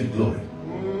and give it glory?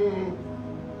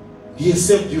 He has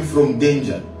saved you from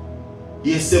danger.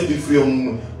 He has saved you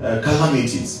from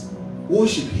calamities.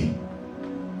 Worship him.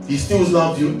 He still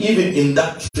loves you. Even in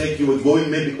that trek you were going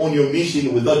maybe on your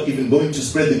mission without even going to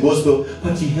spread the gospel,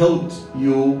 but he held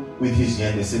you with his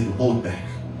hand and said, hold back.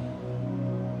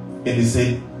 And he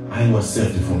said, I was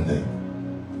saved from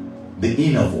them. The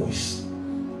inner voice.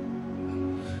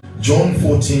 John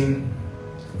 14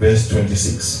 verse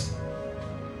 26.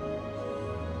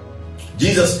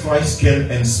 Jesus Christ came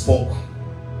and spoke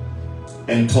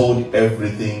and told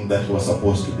everything that was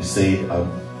supposed to be said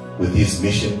with his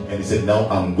mission. And he said, now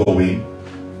I'm going,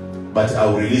 but I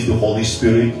will release the Holy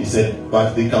Spirit. He said,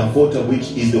 but the Comforter,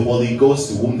 which is the Holy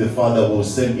Ghost, whom the Father will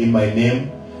send in my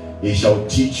name, he shall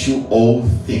teach you all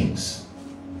things.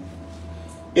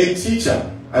 A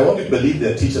teacher, I want to believe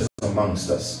there are teachers amongst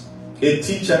us. A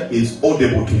teacher is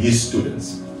audible to his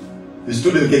students. The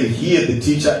student can hear the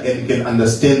teacher and can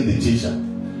understand the teacher.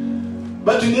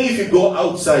 But today, if you go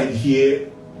outside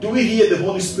here, do we hear the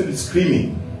Holy Spirit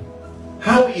screaming?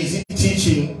 How is he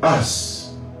teaching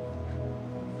us?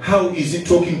 How is he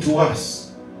talking to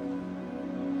us?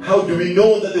 How do we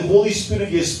know that the Holy Spirit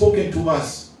has spoken to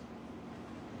us?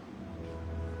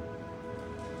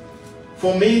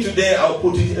 For me today, I'll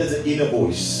put it as an inner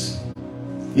voice.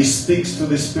 He speaks to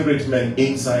the spirit man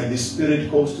inside. The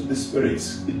spirit calls to the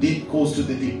spirits. The deep calls to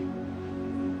the deep.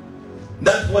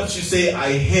 That's what you say,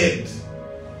 I heard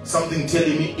something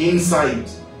telling me inside.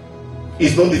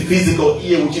 It's not the physical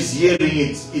ear which is hearing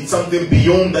it. It's something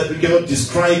beyond that we cannot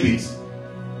describe it.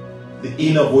 The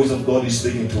inner voice of God is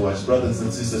speaking to us. Brothers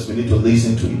and sisters, we need to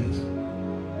listen to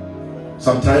it.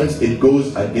 Sometimes it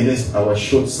goes against our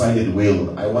short-sighted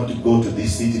will. I want to go to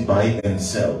this city, buy and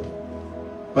sell.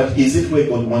 But is it where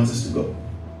God wants us to go?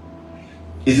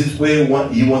 Is it where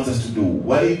he wants us to do?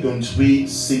 Why don't we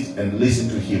sit and listen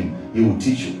to him? He will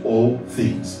teach you all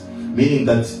things. Meaning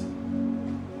that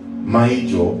my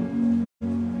job,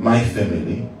 my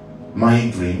family,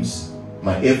 my dreams,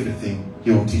 my everything,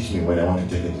 he will teach me when I want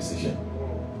to take a decision.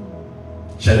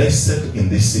 Shall I settle in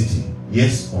this city?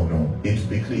 Yes or no? It will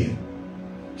be clear.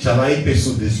 Shall I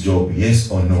pursue this job? Yes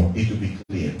or no? It will be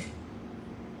clear.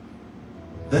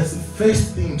 That's the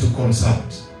first thing to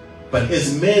consult. But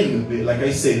as men, like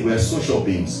I said, we are social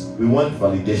beings. We want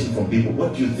validation from people.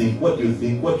 What do you think? What do you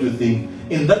think? What do you think?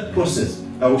 In that process,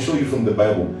 I will show you from the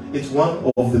Bible. It's one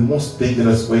of the most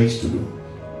dangerous ways to do.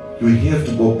 You have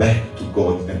to go back to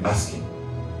God and ask him.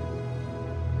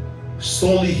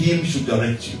 Solely him should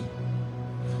direct you.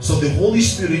 So the Holy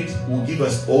Spirit will give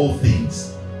us all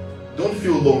things. Don't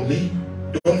feel lonely.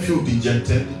 Don't feel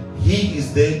dejected. He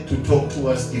is there to talk to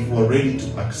us if we are ready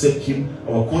to accept him.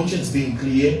 Our conscience being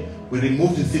clear, we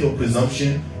remove the thing of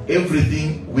presumption.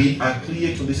 Everything, we are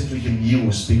clear to listen to him. He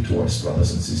will speak to us,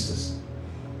 brothers and sisters.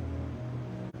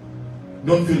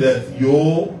 Don't feel that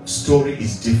your story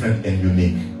is different and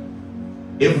unique.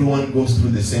 Everyone goes through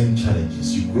the same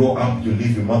challenges. You grow up, you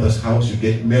leave your mother's house, you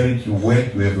get married, you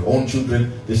work, you have your own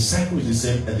children. The cycle is the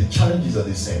same and the challenges are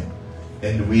the same.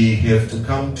 And we have to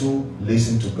come to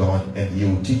listen to God, and He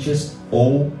will teach us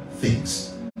all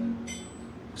things.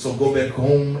 So go back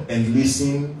home and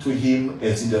listen to Him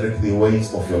as He directs the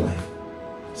ways of your life.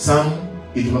 Some,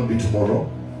 it will not be tomorrow.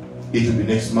 It will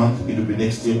be next month, it will be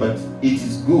next year, but it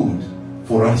is good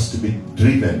for us to be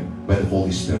driven by the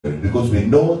Holy Spirit, because we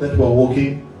know that we are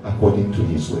walking according to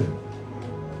His will.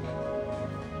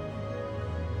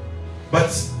 But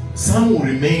some will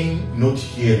remain not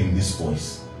hearing this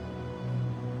voice.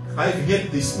 I've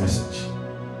heard this message.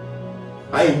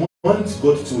 I want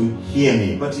God to hear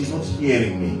me, but He's not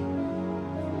hearing me.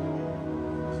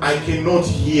 I cannot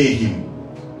hear Him.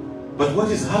 But what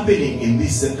is happening in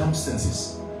these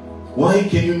circumstances? Why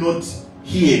can you not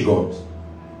hear God?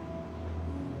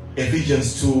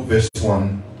 Ephesians 2 verse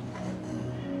 1.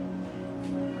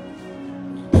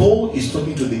 Paul is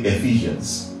talking to the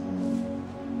Ephesians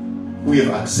who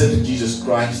have accepted Jesus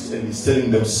Christ, and is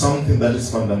telling them something that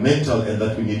is fundamental and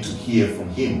that we need to hear from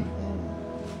Him.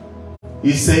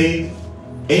 He said,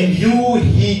 "And you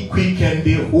He quickened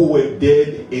who were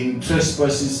dead in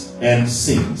trespasses and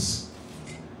sins."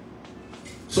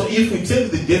 So if we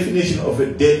take the definition of a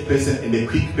dead person, and a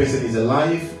quick person is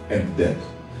alive and dead.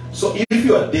 So if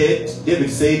you are dead,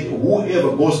 David said,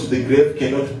 whoever goes to the grave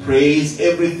cannot praise.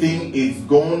 Everything is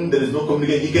gone. There is no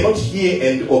communication. He cannot hear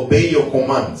and obey your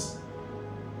commands.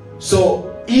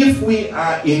 So if we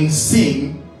are in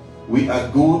sin, we are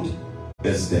good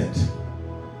as dead.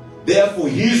 Therefore,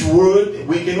 His word,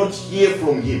 we cannot hear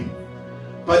from Him.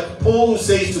 But Paul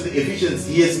says to the Ephesians,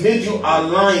 He has made you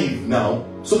alive now,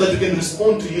 so that you can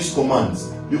respond to His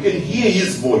commands. You can hear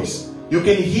His voice. You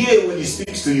can hear when He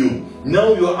speaks to you.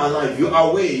 Now you are alive. You are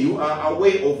aware. You are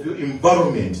aware of your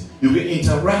environment. You can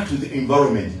interact with the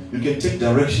environment. You can take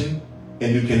direction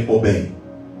and you can obey.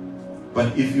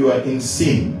 But if you are in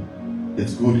sin,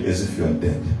 it's good as if you are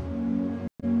dead.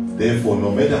 Therefore,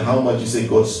 no matter how much you say,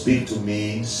 God, speak to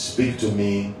me,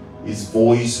 His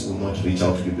voice will not reach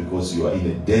out to you, because you are in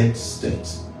a dead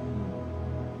state.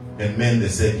 And men, they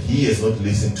said, He has not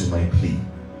listened to my plea.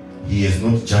 He has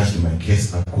not judged my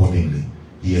case accordingly.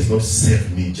 He has not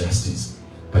served me justice.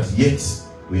 But yet,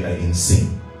 we are in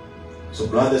sin. So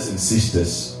brothers and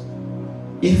sisters,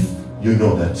 if you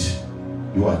know that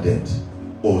you are dead,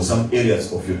 or some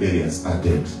areas of your areas are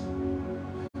dead,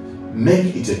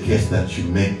 make it a case that you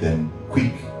make them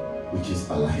quick, which is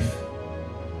alive.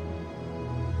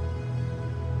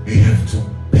 You have to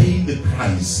pay the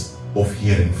price of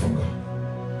hearing from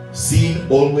God. Sin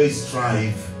always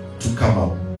strive to come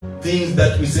up. Things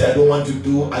that we say, I don't want to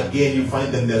do, again, you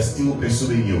find them, they're still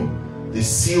pursuing you.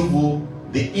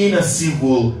 The inner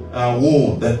civil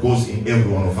war that goes in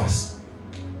every one of us.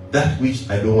 That which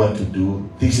I don't want to do,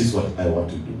 this is what I want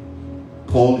to do.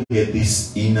 Paul had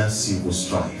this inner civil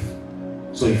strife.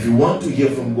 So if you want to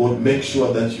hear from God, make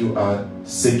sure that you are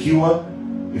secure.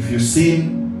 If you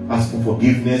sin, ask for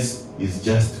forgiveness. It's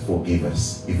just forgive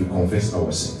us if we confess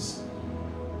our sins.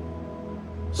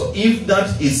 So if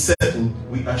that is settled,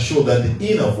 we are sure that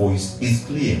the inner voice is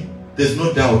clear. There's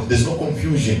no doubt, there's no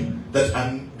confusion that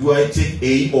do I take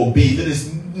A or B? There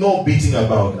is no beating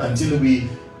about until we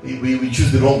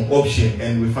choose the wrong option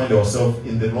and we find ourselves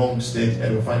in the wrong state,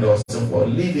 and we find ourselves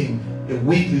living a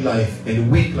weakly life and a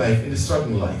weak life and a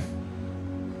struggling life.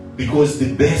 Because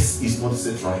the best is not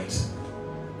set right.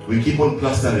 We keep on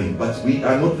plastering, but we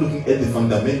are not looking at the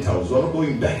fundamentals. We are not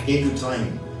going back into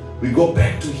time. We go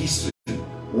back to history.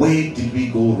 Where did we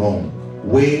go wrong?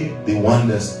 Where the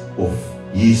wonders of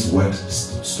His works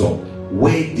stop?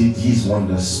 Where did His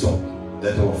wonders stop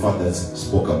that our fathers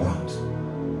spoke about?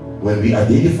 When we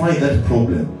identify that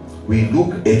problem, we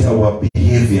look at our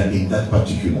behavior in that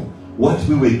particular. What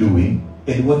we were doing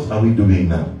and what are we doing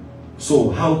now? So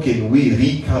how can we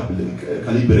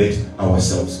recalibrate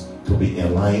ourselves to be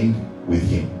aligned with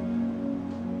Him?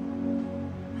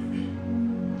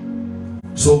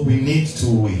 So we need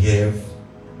to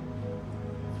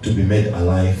be made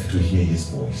alive to hear His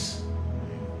voice.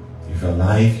 If you're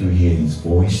alive, you hear His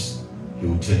voice. He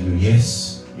will tell you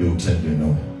yes, He will tell you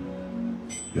no.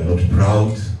 You're not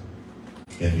proud,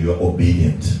 and you are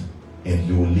obedient, and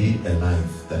you will lead a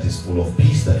life that is full of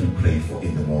peace that we pray for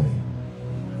in the morning.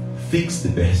 Fix the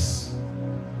base.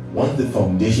 Once the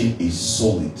foundation is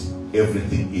solid,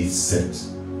 everything is set.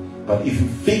 But if you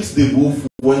fix the roof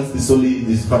once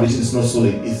this foundation is not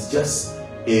solid, it's just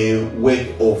a work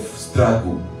of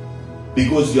struggle,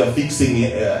 because you are fixing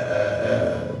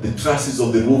the trusses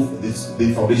of the roof.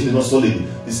 The foundation is not solid.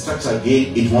 The structure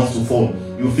again, it wants to fall.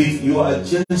 You are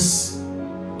just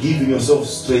giving yourself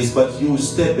stress, but you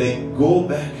step back, go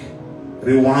back,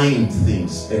 rewind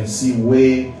things and see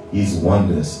where his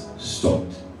wonders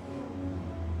stopped.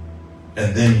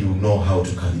 And then you know how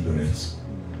to calibrate.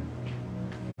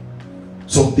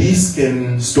 So this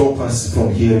can stop us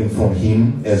from hearing from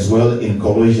him as well in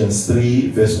Colossians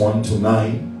 3 verse 1 to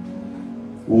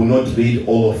 9. We will not read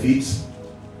all of it,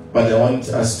 but I want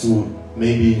us to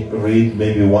maybe read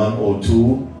maybe 1 or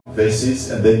 2 verses,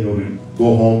 and then you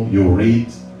go home, you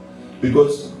read.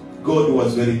 Because God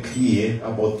was very clear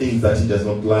about things that he does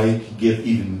not like. He gave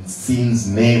even sin's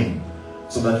name,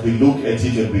 so that we look at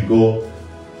it and we go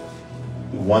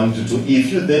 1 to 2.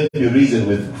 If you then be risen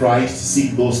with Christ,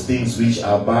 seek those things which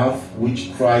are above,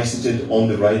 which Christ seated on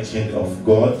the right hand of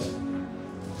God.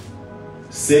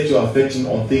 Set your affection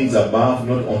on things above,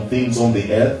 not on things on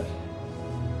the earth.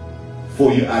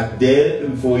 For you are dead,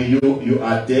 you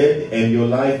are dead, and your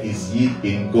life is hid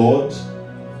in God.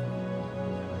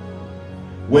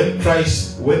 When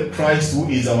Christ, who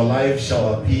is our life,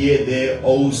 shall appear, there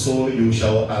also you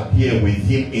shall appear with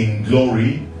him in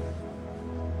glory.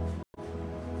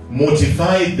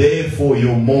 Mortify therefore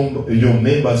your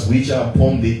members which are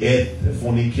upon the earth,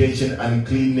 fornication,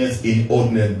 uncleanness,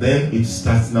 inordinate. Then it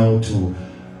starts now to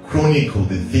chronicle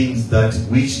the things that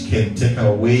which can take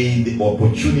away the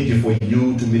opportunity for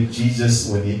you to meet Jesus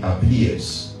when he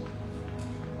appears.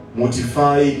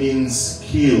 Mortify means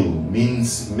kill,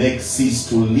 means make cease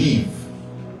to live.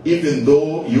 Even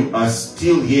though you are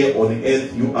still here on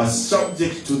earth, you are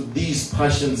subject to these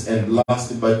passions and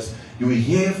lust, but you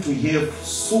have to have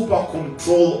super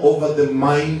control over the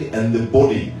mind and the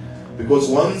body. Because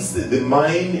once the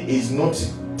mind is not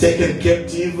taken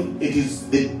captive, it is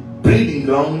the breeding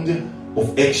ground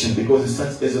of action, because it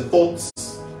starts as a thought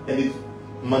and it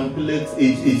manipulates,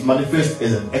 it manifests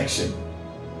as an action.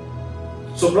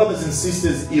 So brothers and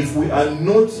sisters, if we are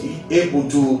not able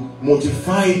to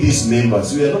mortify these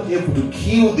members, we are not able to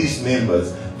kill these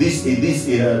members, these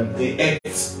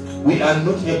acts, we are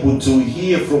not able to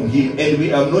hear from him, and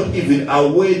we are not even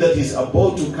aware that he's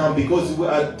about to come, because we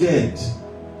are dead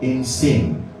in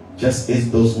sin, just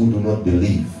as those who do not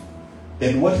believe.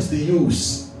 And what is the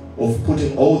use of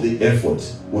putting all the effort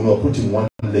when we're putting one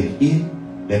leg in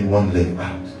and one leg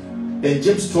out? And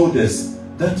James told us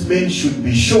that man should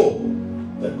be sure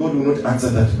that God will not answer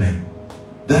that man.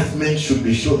 That man should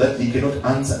be sure that he cannot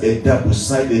answer a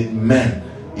double-sided man.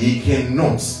 He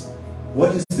cannot.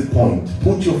 What is the point?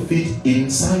 Put your feet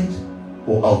inside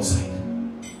or outside.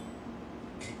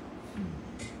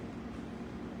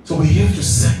 So we have to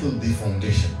settle the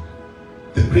foundation.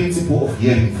 The principle of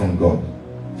hearing from God.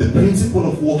 The principle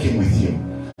of walking with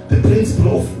him. The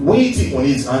principle of waiting on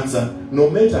his answer. No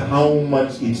matter how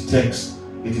much it takes,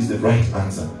 it is the right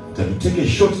answer. That we take a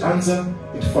short answer,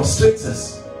 it frustrates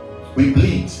us. We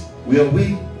bleed, we are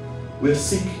weak, we are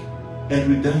sick, and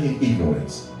we die in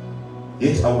ignorance.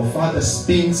 Yet our Father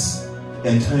spins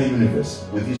the entire universe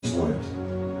with his word.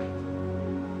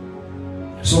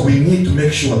 So we need to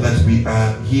make sure that we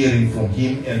are hearing from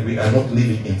him and we are not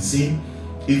living in sin.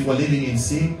 If we're living in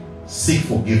sin, seek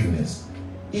forgiveness.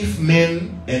 If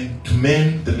men and to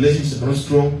men the relationships are not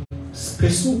strong,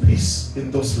 pursue peace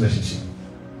in those relationships.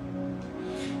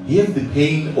 Hear the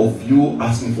pain of you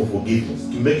asking for forgiveness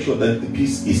to make sure that the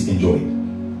peace is enjoyed.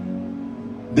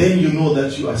 Then you know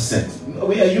that you are set.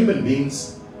 We are human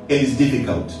beings and it's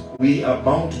difficult. We are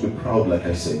bound to be proud, like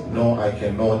I said. No, I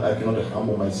cannot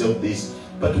humble myself this.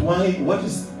 But why? What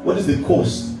is the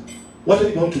cost? What are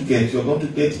you going to get? You're going to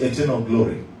get eternal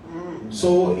glory.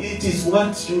 So it is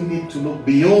what you need to look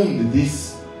beyond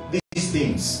these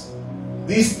things.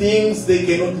 These things, they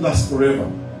cannot last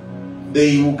forever.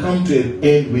 They will come to an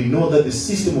end. We know that the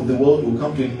system of the world will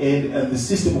come to an end and the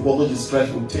system of our Lord Jesus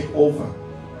Christ will take over.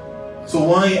 So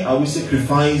why are we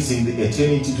sacrificing the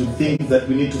eternity to think that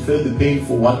we need to feel the pain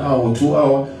for 1 hour or 2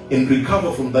 hours and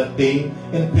recover from that pain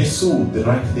and pursue the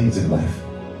right things in life?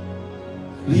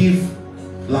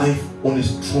 Live life on a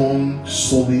strong,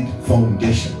 solid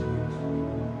foundation.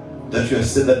 That you have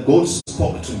said that God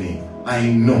spoke to me. I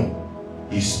know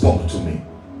he spoke to me.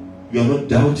 You are not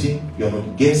doubting, you are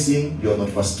not guessing, you are not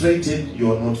frustrated,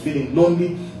 you are not feeling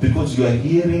lonely, because you are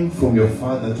hearing from your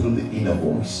Father through the inner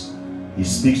voice. He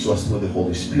speaks to us through the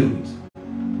Holy Spirit.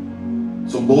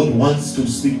 So God wants to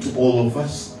speak to all of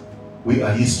us. We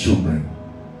are his children.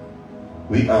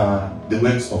 We are the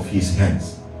works of his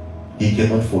hands. He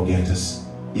cannot forget us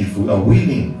if we are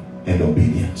willing and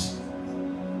obedient.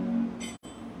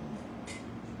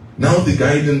 Now the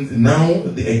guidance, now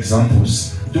the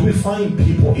examples. Do we find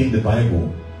people in the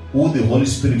Bible who the Holy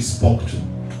Spirit spoke to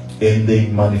and they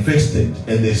manifested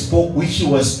and they spoke which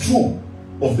was true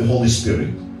of the Holy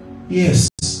Spirit? Yes.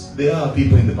 there are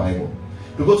people in the Bible.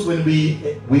 Because when we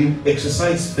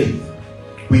exercise faith,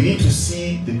 we need to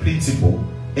see the principle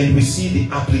and we see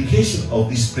the application of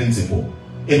this principle.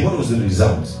 And what was the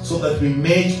result? So that we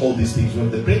merge all these things. We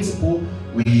have the principle,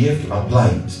 we have to apply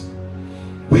it.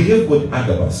 We have got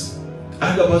Agabus.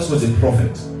 Agabus was a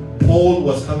prophet. Paul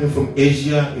was coming from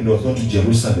Asia and was going to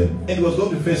Jerusalem. And he was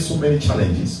going to face so many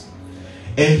challenges.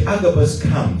 And Agabus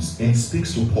comes and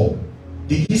speaks to Paul.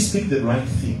 Did he speak the right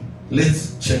thing?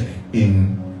 Let's check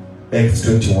in Acts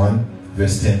 21,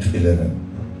 verse 10 to 11.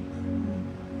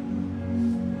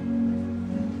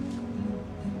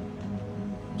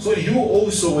 So you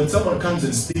also, when someone comes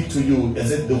and speaks to you and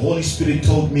said, the Holy Spirit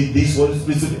told me this, Holy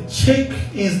Spirit said,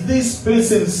 check, is this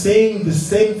person saying the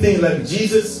same thing like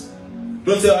Jesus?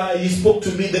 Don't say, he spoke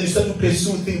to me, then you start to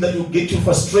pursue things that will get you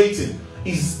frustrated.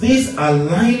 Is this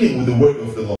aligning with the word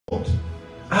of the Lord?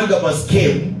 Agabus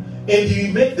came and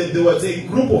he met them. There was a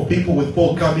group of people with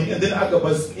Paul coming, and then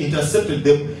Agabus intercepted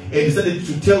them and decided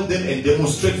to tell them and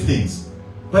demonstrate things.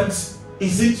 But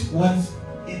is it what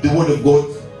the word of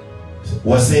God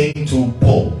was saying to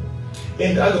Paul?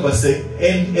 And Agabus said,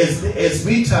 and as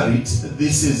we tarried,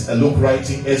 this is Luke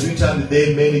writing, as we tarried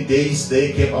there many days,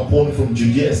 there came upon from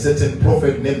Judea a certain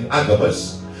prophet named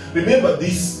Agabus. Remember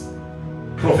this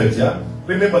prophet, yeah?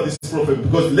 Remember this prophet,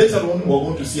 because later on we're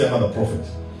going to see another prophet.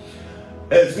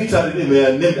 As we tarried,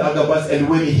 named Agabus, and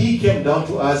when he came down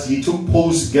to us, he took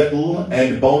Paul's girdle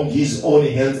and bound his own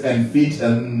hands and feet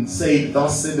and said,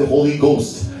 thus said the Holy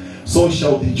Ghost, so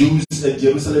shall the Jews at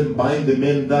Jerusalem bind the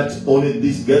man that owned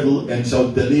this girdle and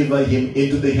shall deliver him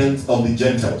into the hands of the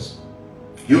Gentiles.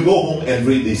 You go home and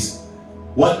read this.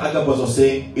 What Agabus was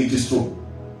saying, it is true.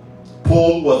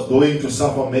 Paul was going to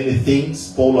suffer many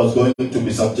things. Paul was going to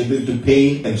be subjected to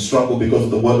pain and struggle because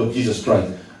of the word of Jesus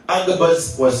Christ.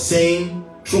 Agabus was saying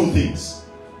true things.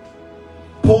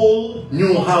 Paul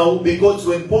knew how, because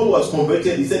when Paul was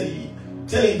converted, he said,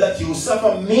 telling that he will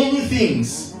suffer many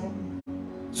things.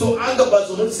 So Agabus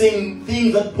was not saying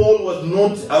things that Paul was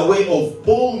not aware of.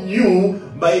 Paul knew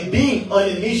by being on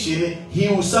a mission, he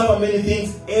will suffer many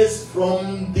things as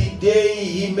from the day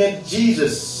he met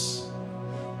Jesus.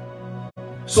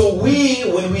 So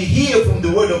when we hear from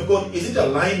the word of God, is it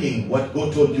aligning what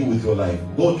God told you with your life?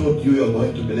 God told you are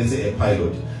going to be, let's say, a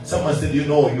pilot. Someone said, you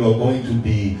know, you are going to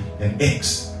be an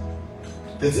X.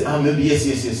 They say, maybe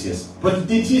yes. But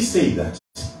did he say that?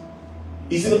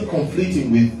 Is it not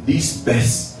conflicting with this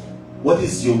best? What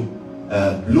is your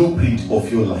blueprint of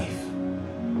your life?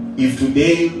 If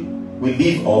today we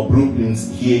leave our blueprints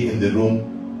here in the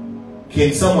room,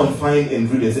 can someone find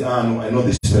and read and say, no, I know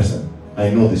this person. I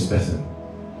know this person.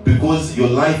 Because your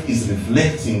life is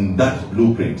reflecting that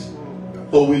blueprint.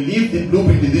 Or we leave the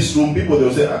blueprint in this room, people,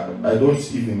 they'll say, I don't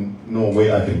even know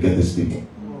where I can get these people.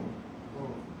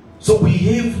 So we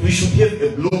should have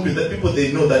a blueprint that people,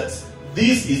 they know that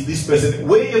this is this person.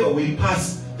 Wherever we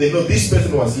pass, they know this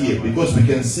person was here because we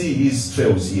can see his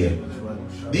trails here.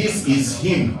 This is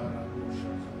him.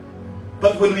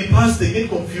 But when we pass, they get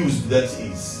confused. That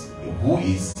is, who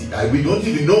is he? We don't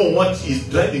even know what is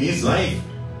driving his life.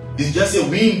 It's just a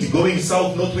wind going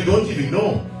south, north. We don't even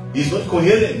know. He's not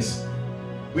coherent.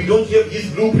 We don't have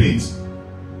his blueprint.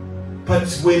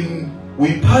 But when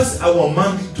we pass our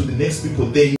mark to the next people,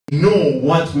 they know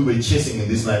what we were chasing in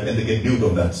this life and they can build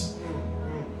on that.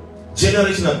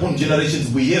 Generation upon generations,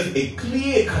 we have a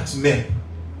clear-cut map.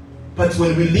 But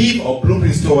when we leave our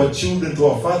blueprints to our children, to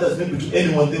our fathers, maybe to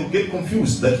anyone, they will get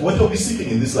confused that what are we seeking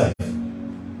in this life?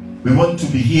 We want to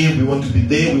be here, we want to be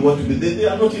there, we want to be there. They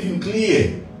are not even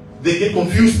clear. They get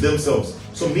confused themselves.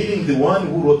 So meaning the one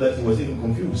who wrote that, he was even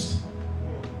confused.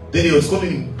 Then he was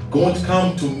calling God,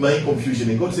 come to my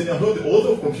confusion. And God said, I'm not the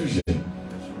author of confusion. He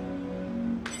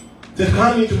said,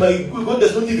 come into my... God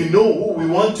does not even know who we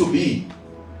want to be.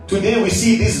 Today we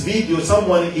see this video,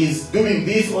 someone is doing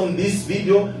this on this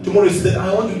video. Tomorrow he said,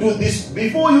 I want to do this.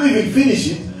 Before you even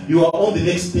finish it, you are on the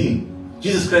next thing.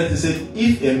 Jesus Christ said,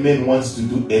 if a man wants to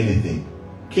do anything,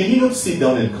 can he not sit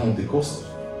down and count the cost?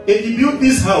 And he built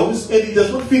this house and he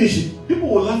does not finish it. People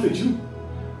will laugh at you.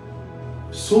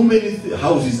 So many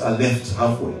houses are left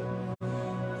halfway.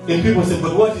 And people say,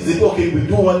 but what is it? Okay, we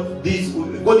do what this.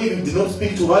 God even did not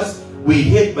speak to us. We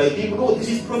heard by people, oh, this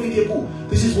is profitable.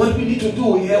 This is what we need to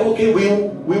do. Yeah, okay,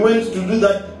 we went to do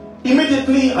that.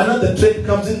 Immediately another threat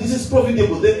comes in. This is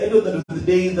profitable. Then at the end of the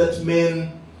day, that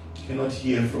man cannot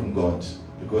hear from God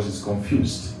because he's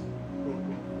confused.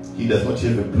 He does not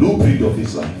have a blueprint of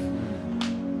his life.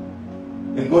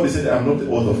 And God said, I'm not the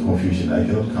author of confusion. I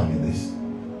cannot come in this.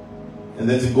 And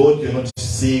then say, God, you're not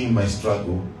seeing my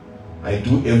struggle. I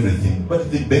do everything.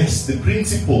 But the best, the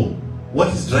principle, what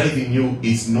is driving you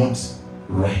is not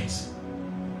right.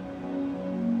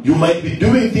 You might be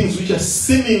doing things which are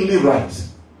seemingly right.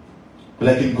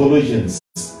 Like in Colossians,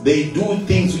 they do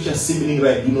things which are seemingly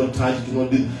right. Do not touch, do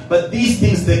not do. But these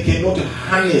things, they cannot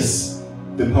harness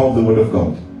the power of the word of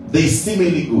God. They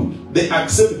seemingly good. They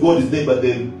accept God is there, but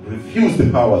they refuse the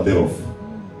power thereof.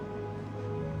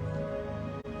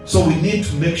 So we need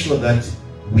to make sure that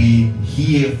we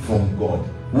hear from God.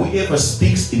 Whoever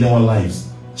speaks in our lives,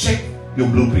 check your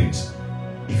blueprint.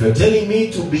 If you're telling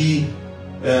me to be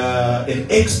an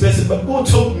ex-person, but God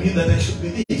told me that I should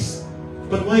be this.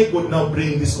 But why God now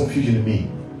bring this confusion to me?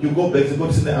 You go back to God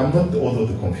and say, I'm not the author of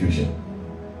the confusion.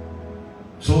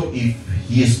 So if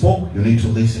He spoke, you need to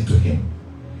listen to Him.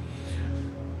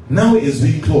 Now as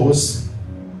we close,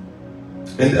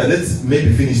 and let's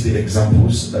maybe finish the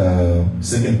examples.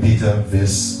 2 Peter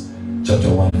chapter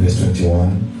 1 verse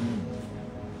 21.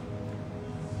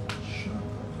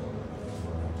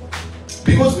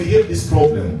 Because we have this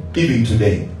problem even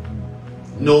today.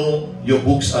 No, your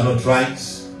books are not right.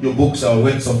 Your books are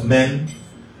works of men.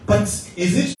 But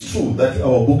is it true that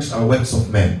our books are works of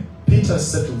men? Peter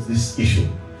settled this issue.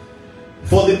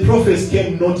 For the prophets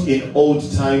came not in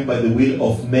old time by the will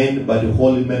of men, but the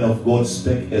holy men of God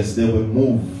spake as they were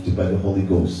moved by the Holy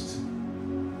Ghost.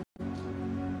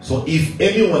 So if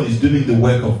anyone is doing the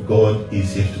work of God,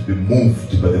 is have to be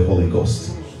moved by the Holy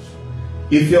Ghost.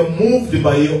 If you're moved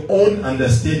by your own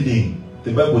understanding,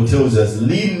 the Bible tells us,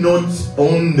 lean not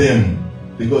on them,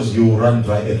 because you run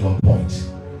dry at one point.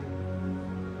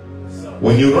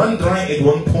 When you run dry at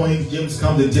one point, James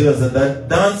comes and tells us that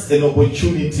that's an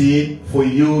opportunity for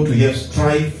you to have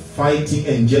strife, fighting,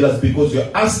 and jealous, because you're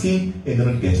asking and you're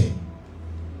not getting.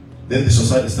 Then the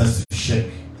society starts to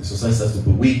shake. The society starts to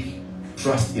be weak.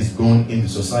 Trust is gone in the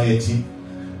society.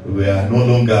 We are no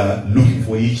longer looking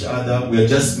for each other. We are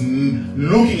just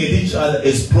looking at each other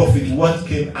as profit. What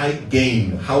can I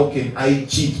gain? How can I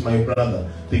cheat my brother?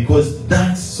 Because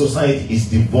that society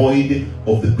is devoid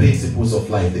of the principles of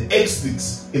life. The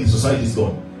ethics in the society is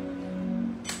gone.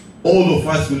 All of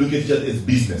us will look at each other as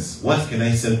business. What can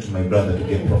I sell to my brother to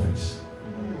get profits?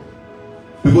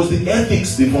 Because the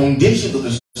ethics, the foundations of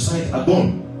the society are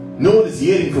gone. No one is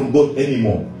hearing from God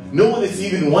anymore. No one is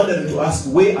even wondering to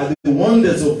ask, where are the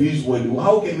wonders of His word?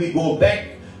 How can we go back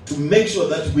to make sure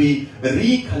that we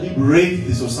recalibrate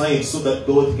the society so that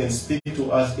God can speak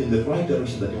to us in the right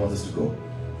direction that He wants us to go?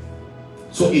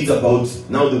 So it's about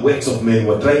now the works of men.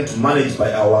 We're trying to manage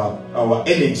by our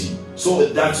energy. So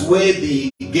that's where the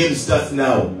game starts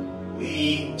now.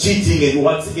 Cheating and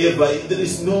whatever. There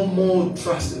is no more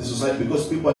trust in the society because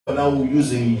people are now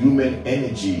using human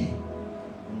energy.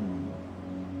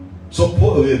 So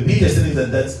Peter is saying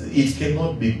that it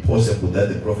cannot be possible that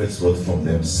the prophets wrote from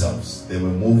themselves. They were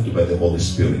moved by the Holy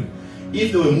Spirit.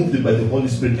 If they were moved by the Holy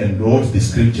Spirit and wrote the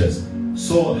scriptures,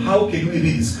 so how can we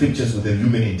read the scriptures with a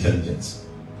human intelligence?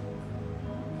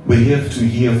 We have to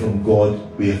hear from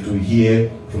God. We have to hear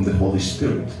from the Holy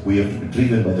Spirit. We have to be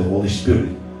driven by the Holy Spirit.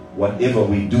 Whatever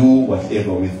we do,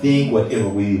 whatever we think, whatever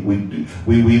we do,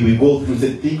 we go through,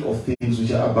 think of things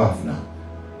which are above now.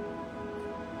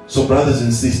 So brothers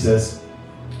and sisters,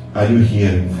 are you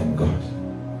hearing from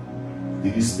God?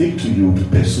 Did He speak to you to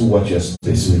pursue what you are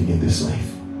pursuing in this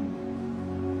life?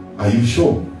 Are you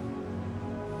sure?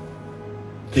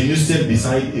 Can you stand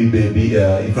beside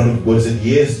in front of God and say,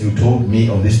 yes, you told me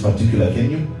on this particular,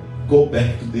 can you go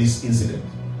back to this incident?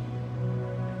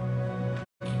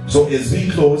 So as we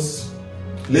close,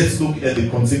 let's look at the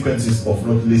consequences of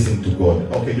not listening to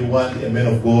God. Okay, you want a man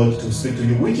of God to speak to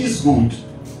you, which is good.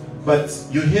 But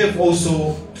you have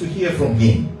also to hear from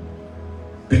Him,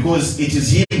 because it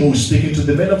is Him who is speaking to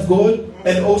the man of God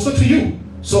and also to you.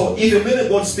 So if a man of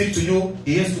God speaks to you,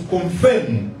 he has to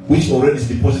confirm which already is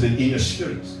deposited in your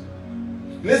spirit.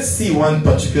 Let's see one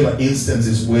particular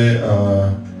instance where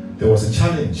there was a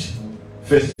challenge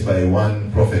faced by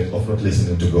one prophet of not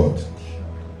listening to God.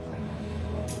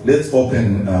 Let's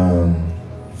open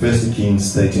 1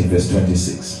 Kings 13 verse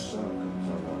 26.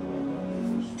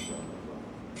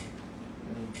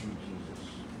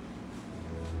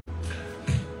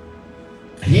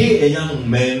 Here a young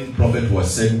man, prophet,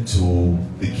 was sent to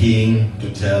the king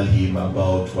to tell him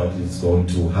about what is going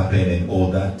to happen and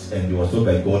all that. And he was told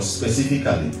by God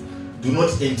specifically, do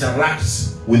not interact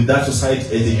with that society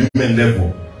at a human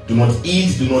level. Do not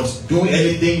eat, do not do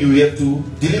anything. You have to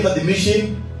deliver the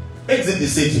mission, exit the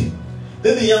city.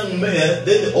 Then the young man,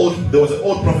 there was an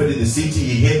old prophet in the city.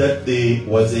 He heard that there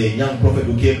was a young prophet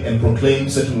who came and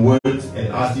proclaimed certain words and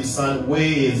asked his son, where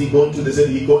is he gone to? They said,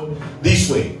 he gone this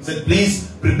way. He said,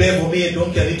 please prepare for me a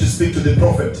donkey. I need to speak to the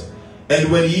prophet. And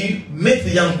when he met the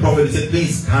young prophet, he said,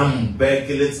 please come back,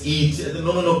 let's eat.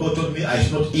 No, God told me I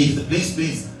should not eat. He said,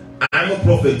 please, I'm a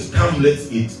prophet, come, let's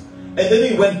eat. And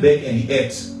then he went back and he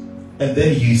ate. And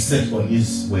then he set on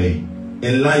his way.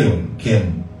 A lion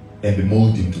came and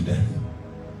mauled him to death.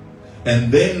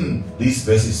 And then this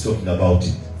verse is talking about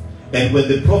it. And when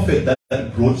the prophet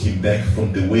that brought him back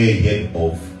from the way he had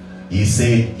off, he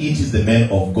said, it is the man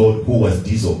of God who was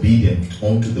disobedient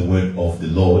unto the word of the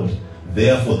Lord.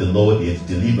 Therefore the Lord hath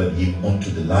delivered him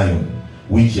unto the lion,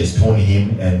 which has torn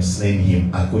him and slain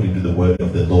him according to the word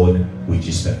of the Lord, which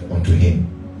is spake unto him.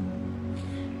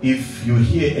 If you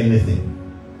hear anything,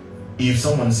 if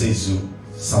someone says you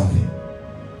something,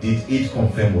 did it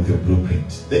confirm with your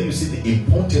blueprint? Then you see the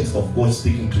importance of God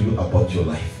speaking to you about your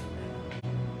life.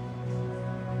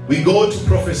 We go to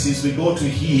prophecies, we go to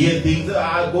hear things,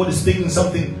 God is speaking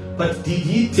something, but did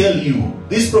he tell you?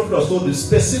 This prophet was told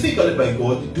specifically by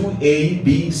God, do A,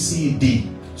 B, C, D.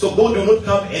 So God will not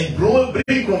come and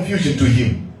bring confusion to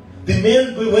him. The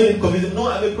man went in confusion, no,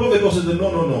 I'm a prophet also said,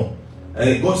 no.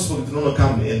 God spoke to no,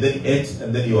 come, and then ate,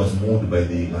 and then he was moved by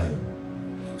the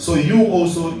lion. So you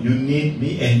also, you need,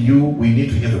 me and you, we need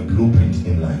to have a blueprint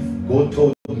in life. God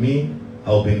told me,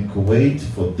 I'll be in Kuwait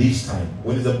for this time.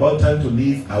 When it's about time to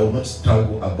leave, I will not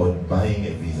struggle about buying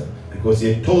a visa. Because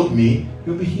he had told me,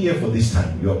 you'll be here for this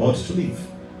time. You're about to leave.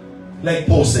 Like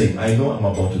Paul said, I know I'm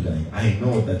about to die. I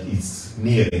know that it's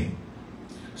nearing.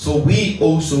 So we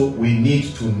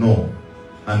need to know,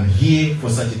 I'm here for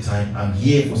such a time. I'm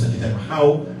here for such a time.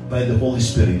 How? By the Holy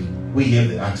Spirit. We have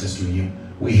the access to him.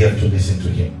 We have to listen to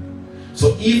him.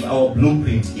 So if our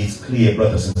blueprint is clear,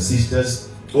 brothers and sisters,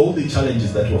 all the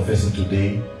challenges that we're facing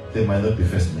today, they might not be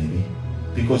faced maybe,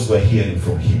 because we're hearing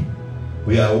from him.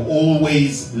 We are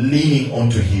always leaning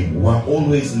onto him. We are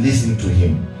always listening to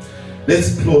him.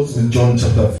 Let's close with John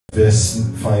chapter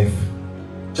 5,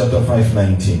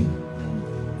 19.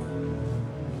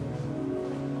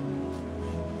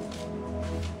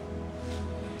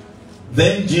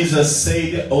 Then Jesus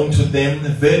said unto them,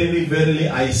 verily, verily,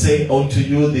 I say unto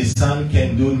you, the Son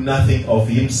can do nothing of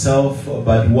himself,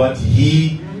 but what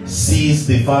he sees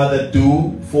the Father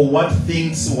do. For what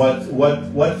things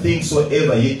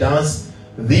soever he does,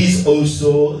 these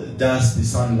also does the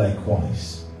Son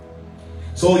likewise.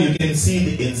 So you can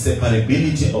see the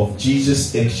inseparability of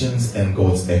Jesus' actions and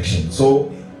God's actions.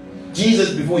 So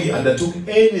Jesus, before he undertook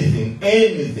anything,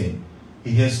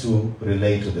 he has to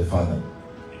relate to the Father.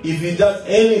 If he does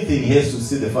anything, he has to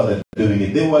see the Father doing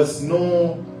it. There was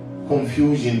no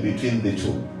confusion between the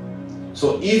two.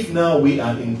 So if now we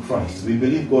are in Christ, we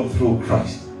believe God through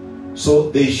Christ,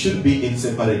 so there should be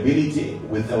inseparability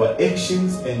with our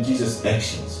actions and Jesus'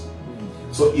 actions.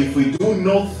 So if we do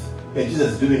north and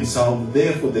Jesus is doing south,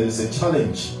 therefore there is a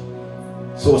challenge.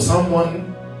 So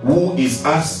someone who is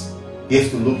us has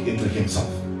to look into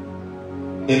himself.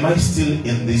 Am I still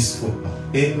in this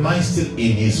footpath? Am I still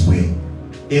in his will?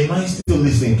 Am I still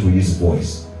listening to his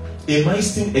voice? Am I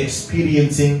still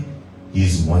experiencing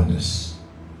his wonders?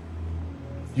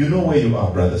 You know where you are,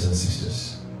 brothers and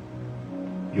sisters.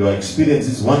 You are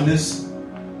experiencing his wonders,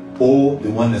 or the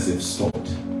wonders have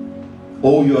stopped,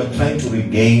 or you are trying to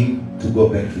regain to go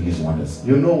back to his wonders.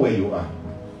 You know where you are.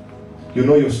 You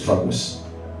know your struggles.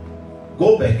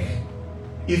 Go back.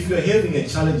 If you are having a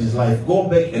challenge in life, go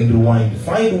back and rewind.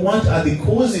 Find what are the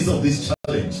causes of this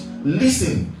challenge.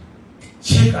 Listen.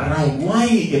 Check around. Why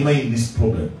am I in this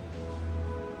problem?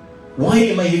 Why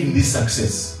am I having this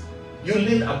success? You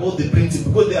learn about the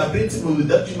principle, because there are principles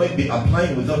that you might be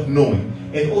applying without knowing.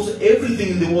 And also everything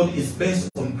in the world is based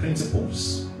on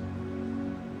principles.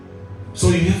 So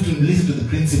you have to listen to the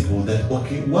principle that,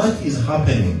 okay, what is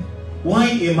happening? Why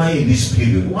am I in this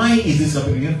period? Why is this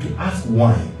happening? You have to ask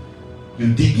why.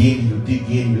 You dig in,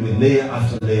 you layer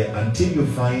after layer until you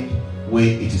find where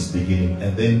it is beginning,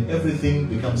 and then everything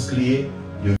becomes clear.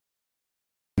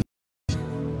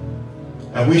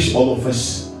 I wish all of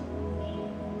us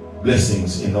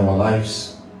blessings in our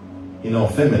lives, in our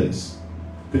families,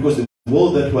 because the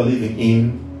world that we're living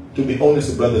in, to be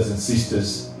honest, brothers and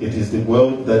sisters, it is the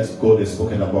world that God has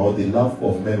spoken about. The love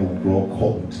of men will grow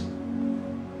cold,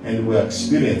 and we're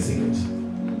experiencing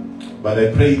it. But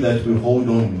I pray that we hold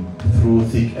on through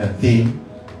thick and thin,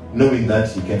 knowing that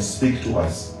he can speak to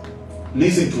us.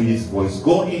 Listen to his voice.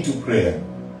 Go into prayer.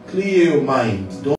 Clear your mind. Don't